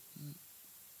 God's real.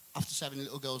 After saving a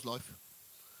little girl's life.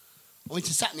 I went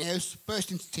and sat in the house,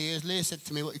 burst into tears. Leah said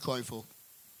to me, what are you crying for?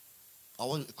 I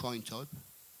wasn't a crying type.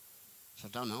 So I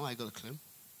don't know, I ain't got a clue.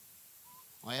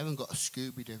 I haven't got a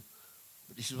Scooby-Doo.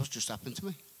 But this is what's just happened to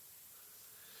me.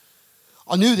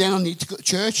 I knew then I needed to go to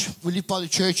church. We lived by the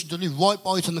church in Dudley, right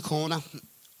by it on the corner,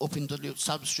 up in Dudley, up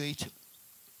Sabbath Street.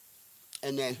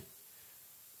 And then,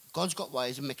 God's got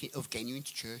ways of getting you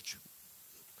into church.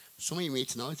 Some of you here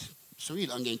tonight. Some of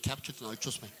you aren't getting captured tonight,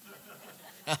 trust me.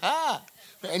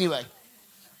 But anyway,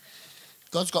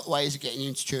 God's got ways of getting you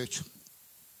into church.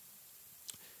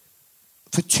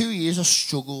 For 2 years I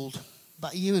struggled,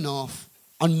 about a year and a half.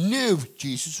 I knew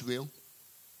Jesus was real.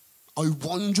 I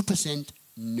 100%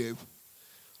 knew.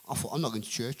 I thought, I'm not going to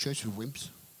church. Church for wimps.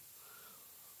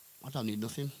 I don't need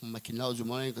nothing. I'm making loads of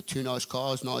money. I've got 2 nice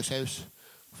cars, nice house,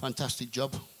 fantastic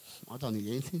job. I don't need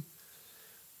anything.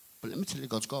 But let me tell you,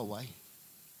 God's got a way.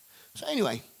 So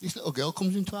anyway, this little girl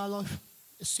comes into our life.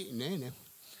 It's sitting there now.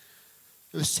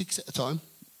 There were 6 at a time.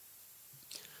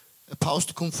 A post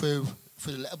to come through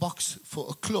for the letterbox for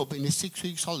a club in a 6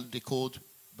 weeks holiday called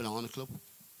Banana Club,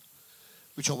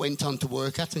 which I went on to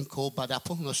work at and called Bad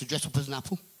Apple, and I should dress up as an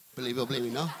apple, believe it or believe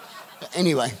it not. But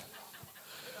anyway,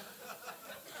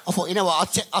 I thought, you know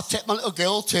what, I'll take my little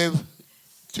girl to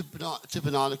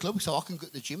Banana Club so I can go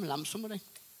to the gym and lamp somebody,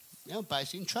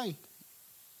 basically, and train.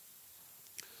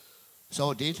 So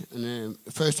I did, and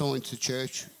the first time I went to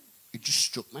church, it just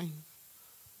struck me.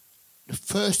 The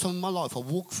first time in my life I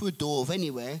walked through a door of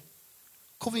anywhere,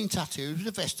 covered in tattoos, with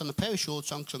a vest on, a pair of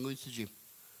shorts on, because I'm going to the gym.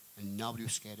 And nobody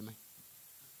was scared of me.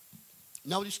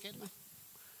 Nobody was scared of me.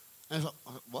 And I was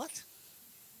like, what?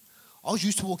 I was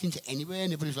used to walking into anywhere,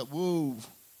 and everybody was like, whoa.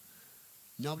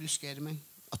 Nobody was scared of me.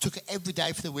 I took her every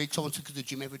day for the week, so I took her to the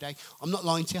gym every day. I'm not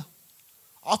lying to you.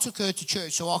 I took her to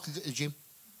church so I could get to the gym.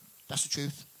 That's the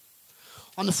truth.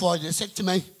 On the Friday, they said to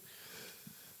me,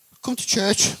 come to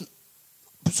church,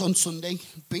 but on Sunday,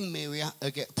 bring Mary out,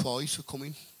 get a prize for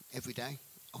coming every day.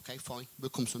 Okay, fine, we'll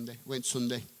come Sunday. Went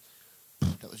Sunday.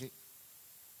 That was it.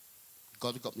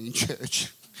 God had got me in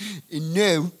church. He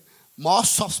knew my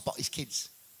soft spot is kids.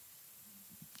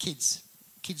 Kids.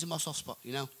 Kids are my soft spot,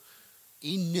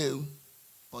 He knew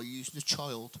by using a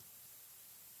child,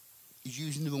 he's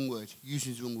using the wrong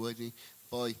word,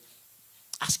 by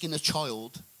asking a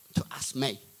child to ask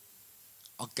me,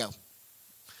 I'd go.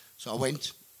 So I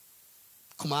went,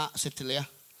 come out, I said to Leah,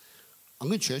 I'm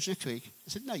going to church next week. I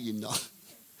said, no, you're not.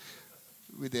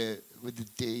 with the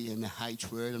D and the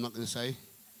H word, I'm not going to say.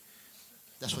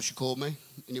 That's what she called me,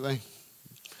 anyway.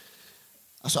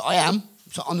 I said, I am.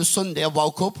 So on the Sunday, I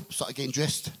woke up, started getting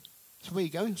dressed. So where are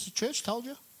you going? I said, church, told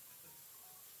you.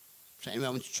 So anyway, I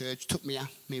went to church, took me out.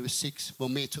 Me was 6. Well,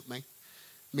 Mia took me.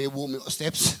 Mia walked me up the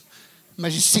steps.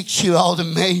 Imagine 6-year-old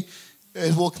and me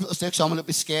walking up the steps. So I'm a little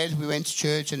bit scared. We went to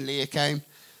church and Leah came.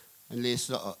 And Leah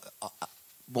said,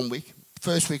 1 week.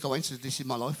 First week I went, said, this is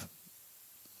my life.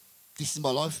 This is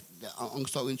my life. I'm going to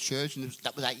start going to church. And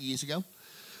that was 8 years ago.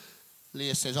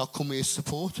 Leah says, I'll come here to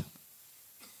support.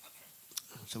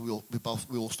 So we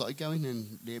all started going,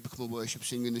 and Leah became a worship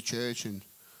singer in the church, and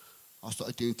I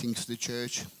started doing things for the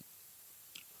church.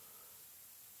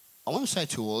 I want to say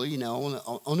to all of you, I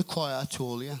want to cry out to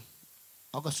all of you.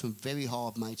 I've got some very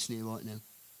hard mates in here right now.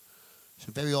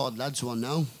 Some very hard lads who I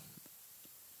know.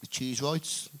 The Cheese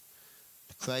Rights,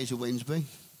 the Crazy Wednesbury,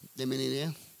 them in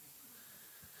here.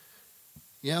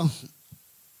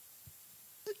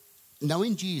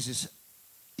 Knowing Jesus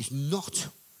is not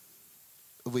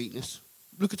a weakness.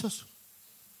 Look at us.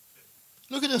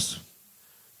 Look at us.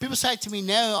 People say to me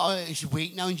now, oh, it's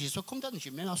weak knowing Jesus. Well, come down to the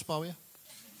gym then, I'll spar you.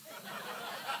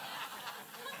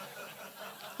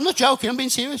 I'm not joking, I'm being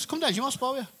serious. Come down to the gym, I'll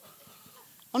spar you.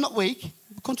 I'm not weak.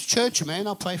 Come to church, man,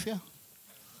 I'll pray for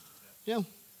you.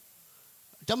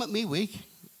 Don't make me weak.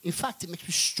 In fact, it makes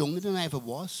me stronger than I ever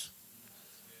was.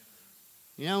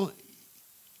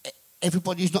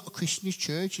 Everybody who's not a Christian in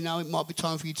church, it might be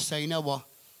time for you to say, you know what?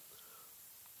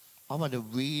 I've had a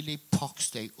really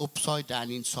pock-state, upside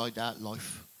down, inside out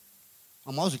life.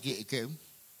 I might as well get it go.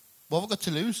 What have I got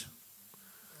to lose?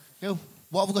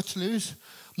 What have I got to lose?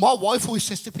 My wife always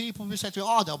says to people who say to me,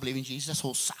 oh, I don't believe in Jesus, that's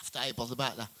all saft, I ain't bothered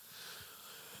about that.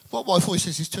 My wife always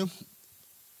says this to them.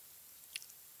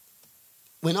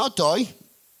 When I die,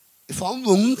 if I'm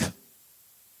wrong,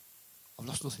 I've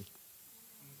lost nothing.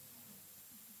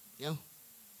 You know?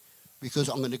 Because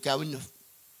I'm going to go in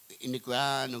the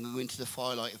ground, I'm going to go into the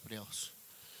fire like everybody else.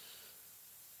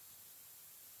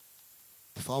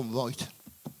 If I'm right,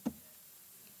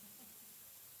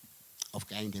 I've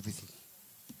gained everything.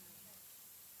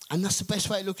 And that's the best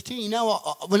way to look at it. You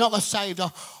know, we're not saved.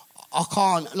 I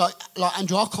can't, like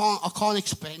Andrew, I can't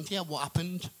explain to you what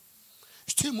happened.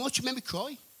 It's too much. It made me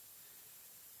cry.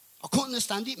 I couldn't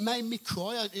understand it. It made me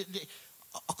cry.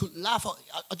 I couldn't laugh.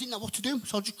 I didn't know what to do,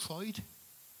 so I just cried.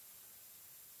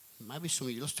 Maybe some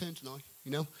of you just turn tonight,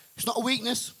 you know. It's not a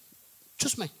weakness.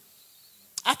 Trust me.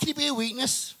 How can it be a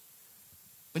weakness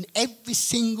when every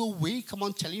single week I'm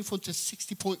on telly in front of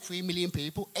 60.3 million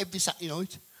people every Saturday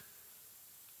night?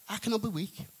 How can I be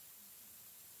weak?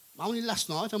 Only last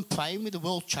night I'm praying with the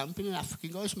world champion and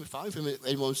African guys on my phone, if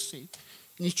anyone wants to see,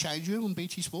 in his change room on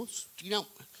BT Sports. You know,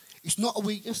 it's not a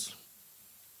weakness.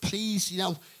 Please, you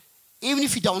know, even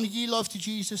if you don't give your life to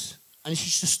Jesus and it's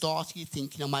just a start of you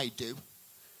thinking I might do,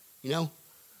 you know,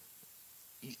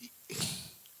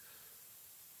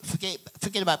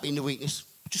 forget about being the weakness.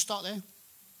 Just start there.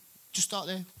 Just start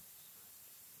there.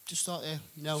 Just start there.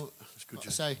 You know, like I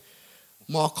say,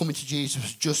 Mark coming to Jesus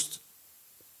was just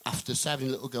after saving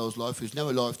a little girl's life who's now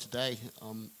alive today.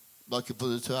 Like a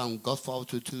brother to her, I'm godfather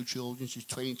to her 2 children. She's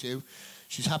 22.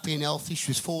 She's happy and healthy.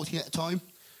 She was 40 at the time.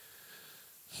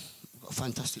 Got a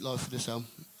fantastic life for this home.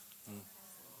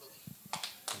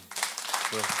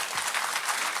 Well.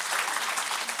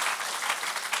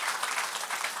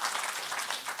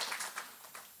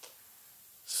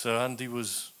 So Andy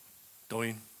was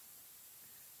dying.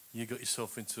 You got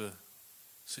yourself into a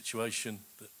situation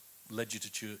that led you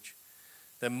to church.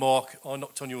 Then Mark, I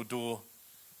knocked on your door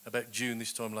about June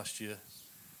this time last year,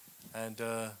 and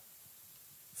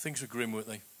things were grim, weren't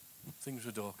they? Things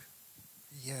were dark.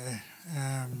 Yeah.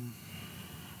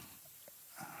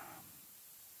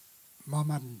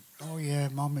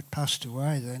 Mum had passed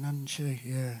away then, hadn't she?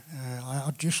 Yeah.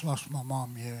 I'd just lost my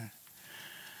mum, yeah.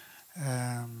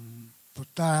 But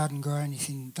that hadn't got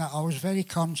anything. That I was very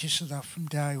conscious of that from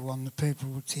day one. The people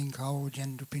would think I would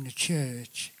end up in a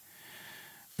church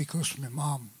because my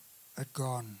mum had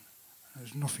gone.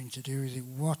 There's nothing to do with it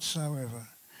whatsoever.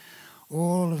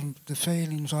 All of the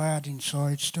feelings I had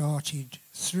inside started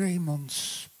 3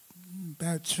 months,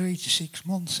 about 3 to 6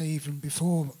 months even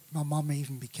before my mum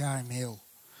even became ill.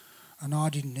 And I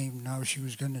didn't even know she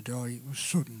was going to die. It was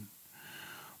sudden.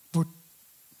 But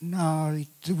no,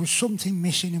 there was something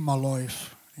missing in my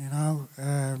life, you know.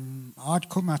 I'd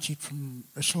come at it from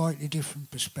a slightly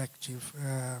different perspective.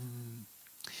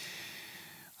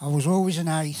 I was always an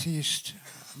atheist.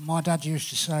 My dad used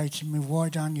to say to me, why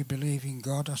don't you believe in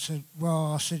God? I said,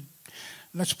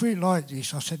 let's put it like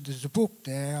this. I said, there's a book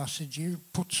there. I said, you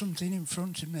put something in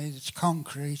front of me that's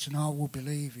concrete and I will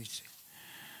believe it.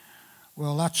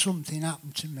 Well, that something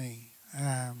happened to me.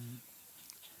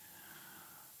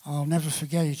 I'll never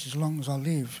forget it as long as I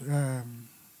live.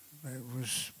 It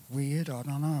was weird, I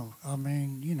don't know. I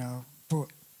mean, you know,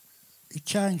 but it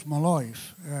changed my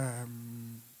life.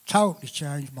 Totally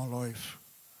changed my life.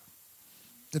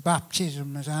 The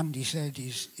baptism, as Andy said,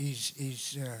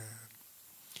 is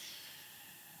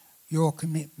your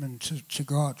commitment to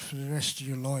God for the rest of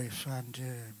your life. And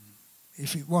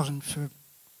if it wasn't for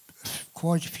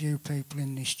quite a few people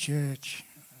in this church,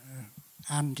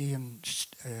 Andy and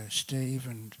Steve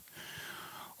and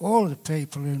all the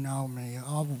people who know me,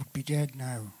 I would be dead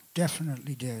now.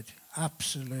 Definitely dead.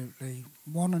 Absolutely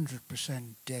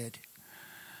 100% dead.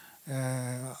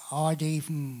 I'd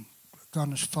even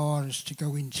gone as far as to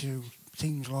go into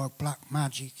things like black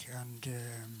magic and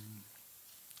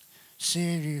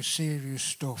serious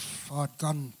stuff. I'd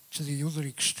gone to the other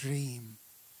extreme,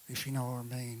 if you know what I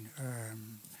mean.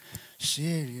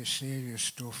 Serious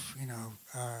stuff, you know.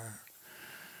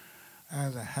 How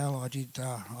the hell I did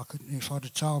that? I couldn't. If I'd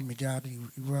have told my dad, he'd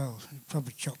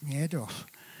probably chop my head off.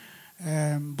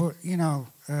 But you know,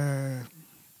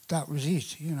 that was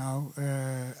it. You know,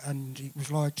 and it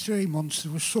was like 3 months.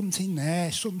 There was something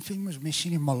there. Something was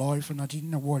missing in my life, and I didn't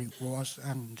know what it was.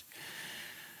 And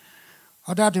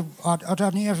I'd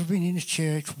only ever been in a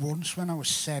church once when I was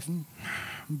 7.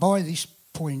 And by this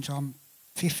point, I'm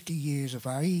 50 years of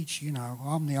age. You know,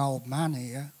 I'm the old man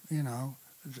here. You know.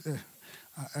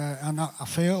 And I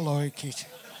feel like it.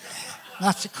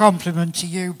 That's a compliment to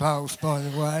you both, by the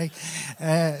way.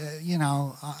 You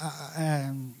know,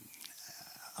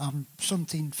 I'm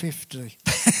something 50.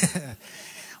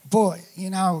 But, you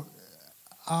know,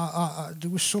 there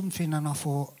was something, and I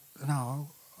thought, no,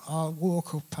 I'll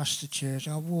walk up past the church.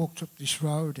 I walked up this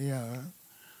road here.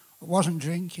 I wasn't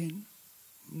drinking.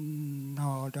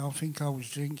 No, I don't think I was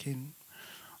drinking.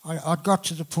 I'd got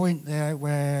to the point there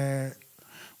where,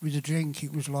 with the drink,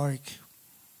 it was like,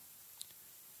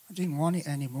 I didn't want it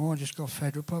anymore. I just got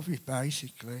fed up of it,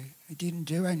 basically. It didn't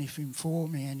do anything for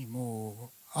me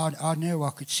anymore. I knew I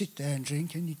could sit there and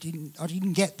drink, and I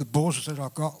didn't get the buzz that I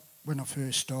got when I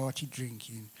first started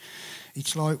drinking.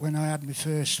 It's like when I had my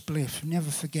first spliff.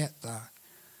 Never forget that.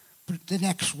 But the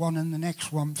next one and the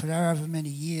next one for however many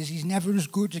years is never as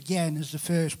good again as the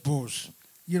first buzz.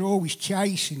 You're always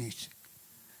chasing it.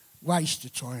 Waste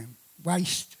of time.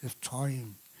 Waste of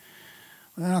time.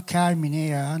 When I came in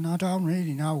here, and I don't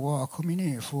really know what I come in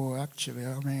here for, actually.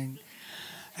 I mean,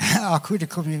 I could have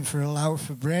come in for a loaf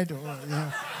of bread, or you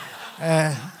know.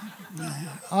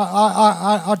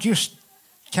 I just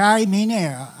came in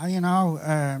here, you know.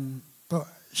 But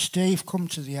Steve come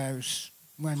to the house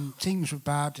when things were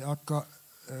bad. I'd got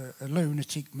a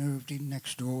lunatic moved in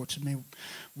next door to me.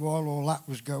 While all that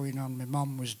was going on, my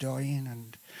mum was dying,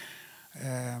 and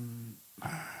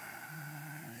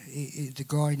the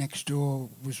guy next door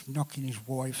was knocking his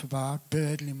wife about,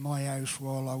 burgling my house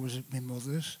while I was at my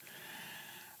mother's.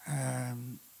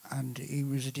 And he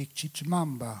was addicted to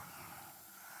Mamba.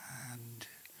 And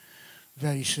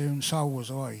very soon, so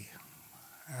was I.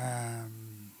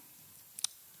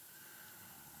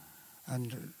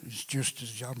 And it's just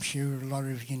as I'm sure a lot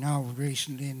of you know,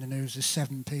 recently in the news,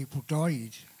 7 people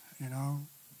died, you know.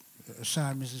 The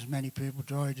same as many people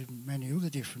died of many other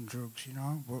different drugs, you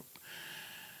know. But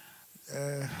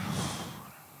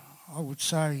I would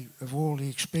say, of all the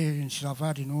experiences I've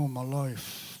had in all my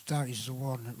life, that is the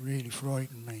one that really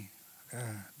frightened me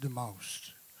the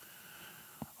most.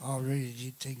 I really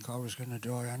did think I was going to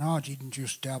die, and I didn't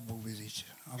just dabble with it.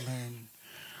 I mean,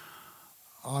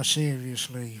 I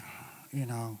seriously, you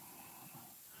know,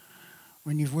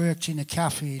 when you've worked in a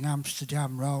cafe in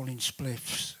Amsterdam rolling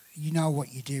spliffs, you know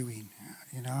what you're doing,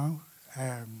 you know.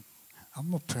 I'm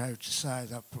not proud to say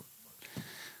that, but,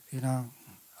 you know,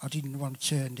 I didn't want to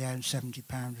turn down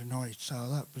 £70 a night, so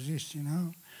that was it, you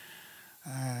know.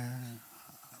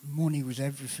 Money was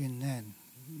everything then.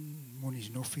 Money's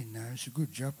nothing now. It's a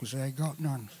good job because I got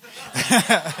none.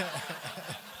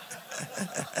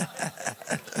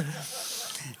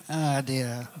 Oh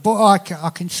dear. But I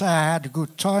can say I had a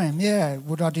good time, yeah.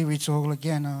 Would I do it all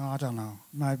again? I don't know.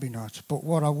 Maybe not. But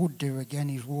what I would do again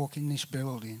is walk in this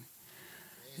building.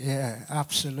 Yeah,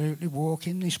 absolutely walk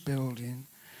in this building.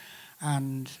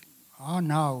 And I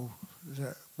know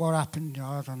that what happened,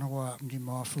 I don't know what happened in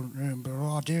my front room, but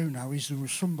all I do know is there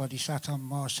was somebody sat on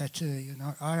my settee, and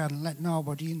I hadn't let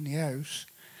nobody in the house.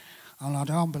 And I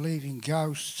don't believe in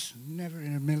ghosts, never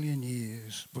in a million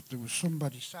years. But there was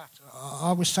somebody sat.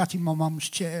 I was sat in my mum's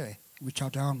chair, which I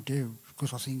don't do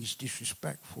because I think it's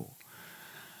disrespectful.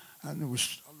 And I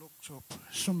looked up,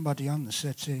 somebody on the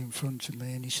settee in front of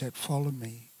me, and he said, "Follow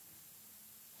me.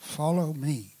 Follow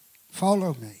me.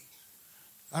 Follow me."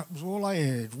 That was all I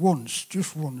heard, once,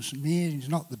 just once. My hearing's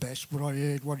not the best, but I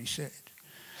heard what he said.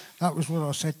 That was what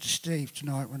I said to Steve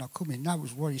tonight when I come in. That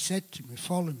was what he said to me,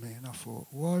 "Follow me." And I thought,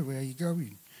 why, where are you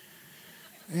going?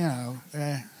 You know,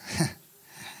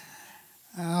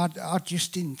 I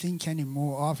just didn't think any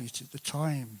more of it at the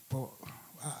time. But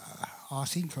I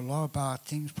think a lot about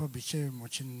things, probably too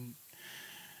much. And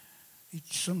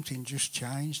something just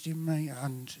changed in me.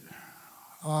 And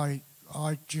I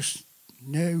just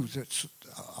knew that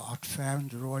I'd found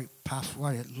the right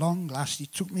pathway at long last.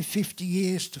 It took me 50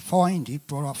 years to find it,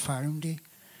 but I found it.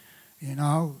 You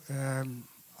know, I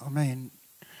mean,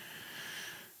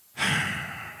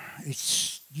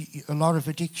 it's a lot of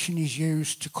addiction is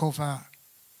used to cover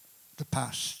the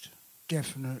past.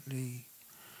 Definitely,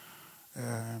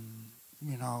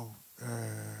 you know,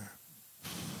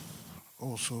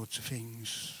 all sorts of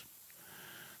things.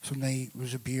 For me, it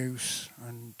was abuse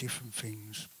and different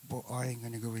things, but I ain't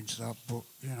going to go into that. But,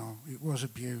 you know, it was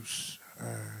abuse.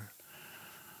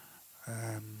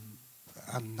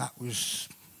 And that was...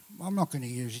 I'm not going to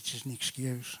use it as an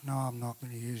excuse. No, I'm not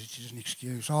going to use it as an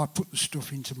excuse. I put the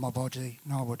stuff into my body.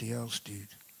 Nobody else did.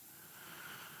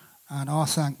 And I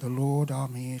thank the Lord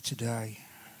I'm here today.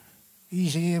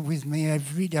 He's here with me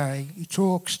every day. He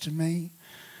talks to me.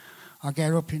 I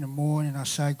get up in the morning, I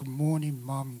say, "Good morning,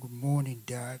 Mum, good morning,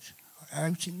 Dad."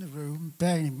 Out in the room,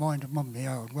 bearing in mind I'm on my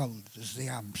own. Well, there's the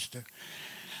hamster.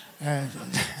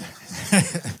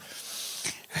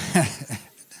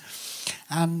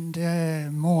 And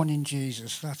morning,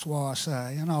 Jesus, that's what I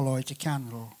say. And I light a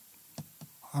candle.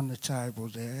 on the table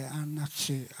there, and that's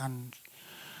it. And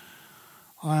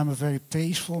I am a very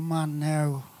peaceful man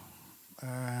now.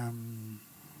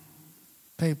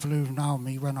 People who know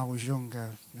me when I was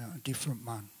younger, a different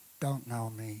man, don't know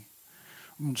me.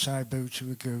 I wouldn't say boo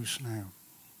to a goose now.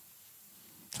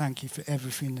 Thank you for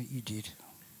everything that you did.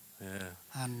 Yeah.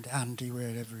 And Andy,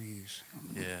 wherever he is.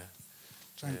 Yeah.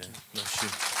 Thank you. Bless you.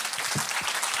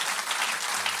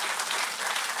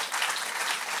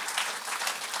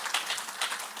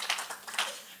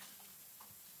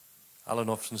 Alan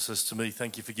often says to me,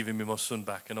 thank you for giving me my son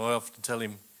back. And I often tell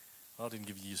him, I didn't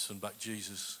give you your son back,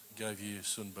 Jesus gave you your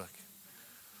son back.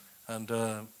 And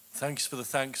thanks for the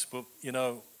thanks, but, you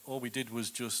know, all we did was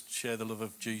just share the love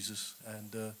of Jesus.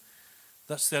 And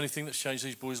that's the only thing that's changed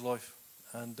these boys' life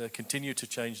and continue to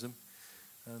change them.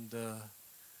 And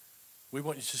we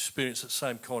want you to experience that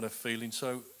same kind of feeling.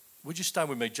 So would you stand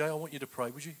with me? Jay, I want you to pray.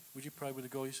 Would you pray with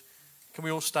the guys? Can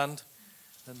we all stand?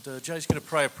 And Jay's going to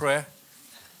pray a prayer.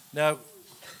 Now,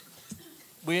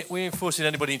 we ain't forcing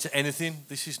anybody into anything.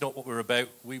 This is not what we're about.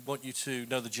 We want you to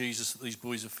know the Jesus that these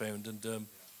boys have found. And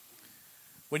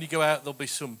when you go out, there'll be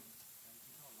some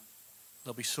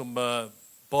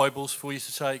Bibles for you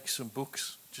to take, some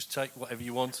books. Just take whatever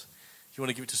you want. If you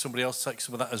want to give it to somebody else, take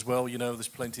some of that as well. You know, there's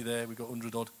plenty there. We've got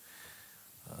 100 odd.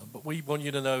 But we want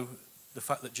you to know the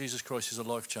fact that Jesus Christ is a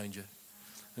life changer.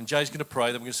 And Jay's going to pray.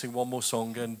 Then we're going to sing one more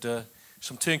song. And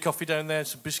some tea and coffee down there,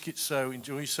 some biscuits. So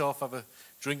enjoy yourself. Have a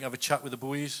drink, have a chat with the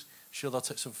boys. Sure, they'll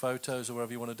take some photos or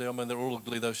whatever you want to do. I mean, they're all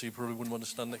ugly, though, so you probably wouldn't want to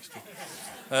stand next to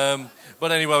them.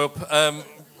 But anyway,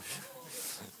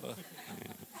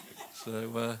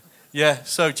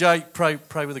 so Jay,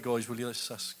 pray with the guys, will you?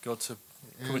 Let's ask God to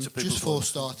come into people's just for a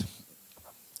start.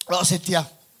 Like I said to you,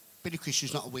 being a Christian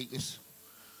is not a weakness.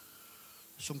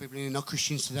 Some people are not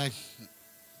Christians today.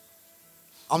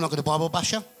 I'm not going to Bible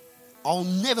bash you. I'll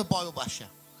never Bible bash you.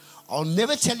 I'll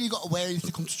never tell you got to wear anything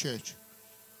to come to church.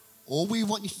 All we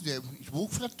want you to do is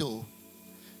walk through that door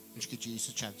and just give Jesus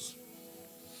a chance.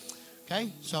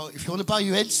 Okay? So if you want to bow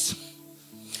your heads,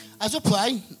 as I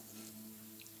pray,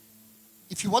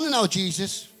 if you want to know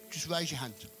Jesus, just raise your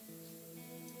hand.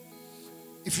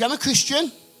 If you're a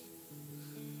Christian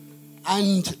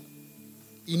and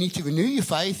you need to renew your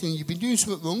faith and you've been doing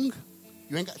something wrong,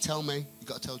 you ain't got to tell me, you've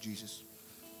got to tell Jesus.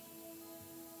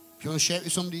 If you want to share it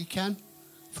with somebody, you can.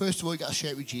 First of all, you've got to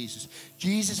share it with Jesus.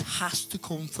 Jesus has to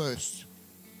come first.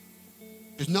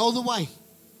 There's no other way.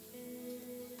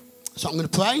 So I'm going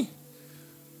to pray.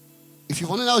 If you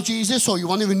want to know Jesus, or you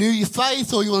want to renew your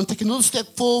faith, or you want to take another step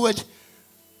forward,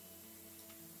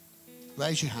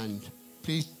 raise your hand.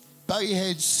 Please bow your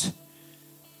heads.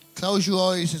 Close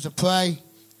your eyes as I pray.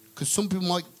 Because some people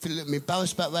might feel a little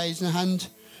embarrassed about raising a hand.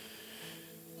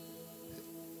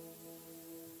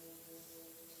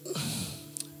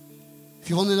 If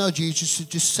you want to know Jesus,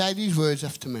 just say these words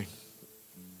after me.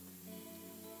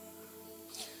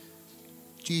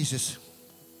 Jesus,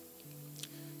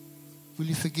 will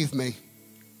you forgive me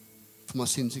for my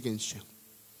sins against you?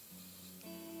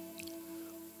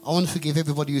 I want to forgive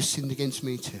everybody who's sinned against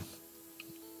me too.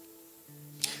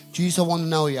 Jesus, I want to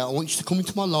know you. I want you to come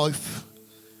into my life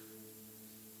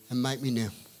and make me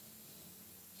new.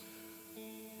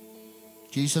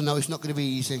 Jesus, I know it's not going to be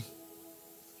easy.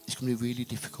 It's going to be really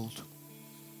difficult.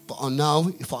 But I know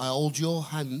if I hold your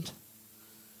hand,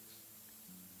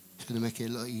 it's going to make it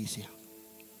a lot easier.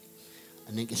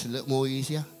 And then it gets a little more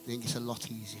easier, then it gets a lot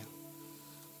easier.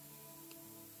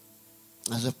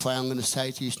 As I pray, I'm going to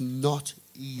say to you, it's not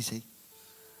easy.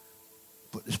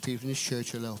 But there's people in this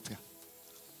church who will help you.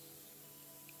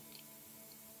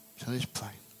 So let's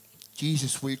pray.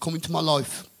 Jesus, will you come into my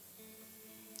life?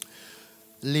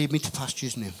 Lead me to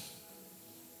pastures new.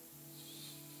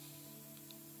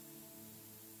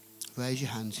 Raise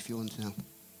your hands if you want to know.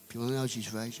 If you want to know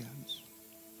Jesus, raise your hands.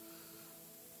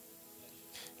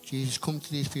 Jesus, come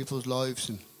to these people's lives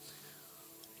and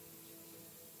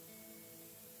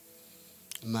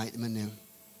make them anew.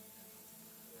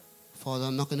 Father,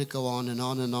 I'm not going to go on and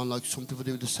on like some people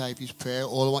do with the Saviour's Prayer.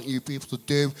 All I want you people to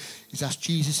do is ask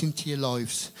Jesus into your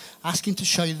lives. Ask him to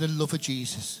show you the love of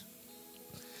Jesus.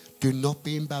 Do not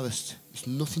be embarrassed. There's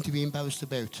nothing to be embarrassed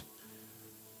about.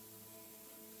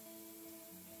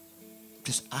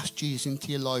 Just ask Jesus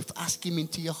into your life. Ask him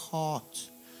into your heart.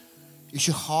 It's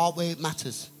your heart where it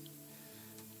matters.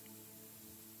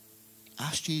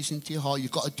 Ask Jesus into your heart.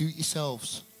 You've got to do it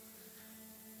yourselves.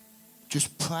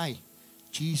 Just pray.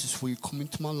 Jesus, will you come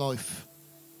into my life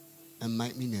and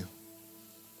make me new?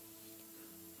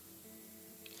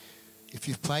 If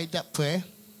you've prayed that prayer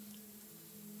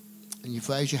and you've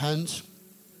raised your hands,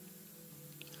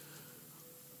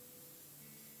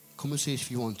 come and see us if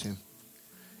you want to.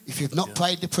 If you've not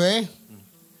prayed the prayer,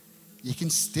 you can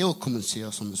still come and see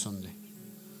us on the Sunday.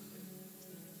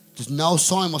 There's no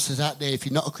sign what says out there, if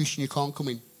you're not a Christian, you can't come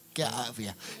in. Get out of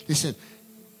here. Listen,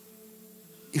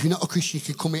 if you're not a Christian, you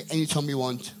can come in anytime you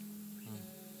want.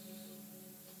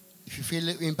 If you feel a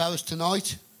little embarrassed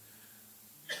tonight,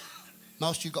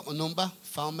 most of you got my number,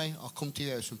 phone me, I'll come to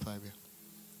your house and pray with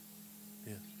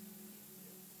you. Yeah.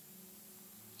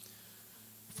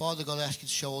 Father God, I ask you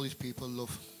to show all these people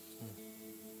love.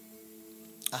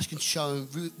 Ask you to show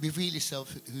and reveal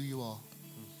yourself who you are.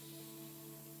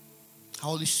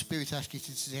 Holy Spirit, I ask you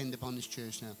to descend upon this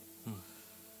church now.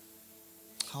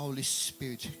 Holy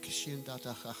Spirit,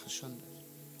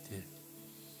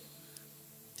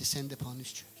 descend upon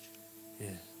this church.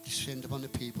 Yeah. Descend upon the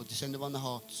people, descend upon the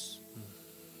hearts.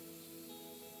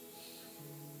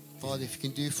 Father, if you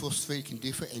can do it for us three, you can do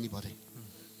it for anybody.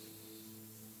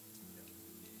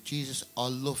 Jesus, I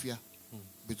love you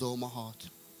with all my heart.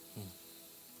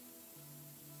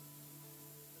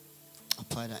 I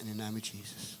pray that in the name of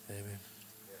Jesus. Amen.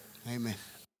 Amen.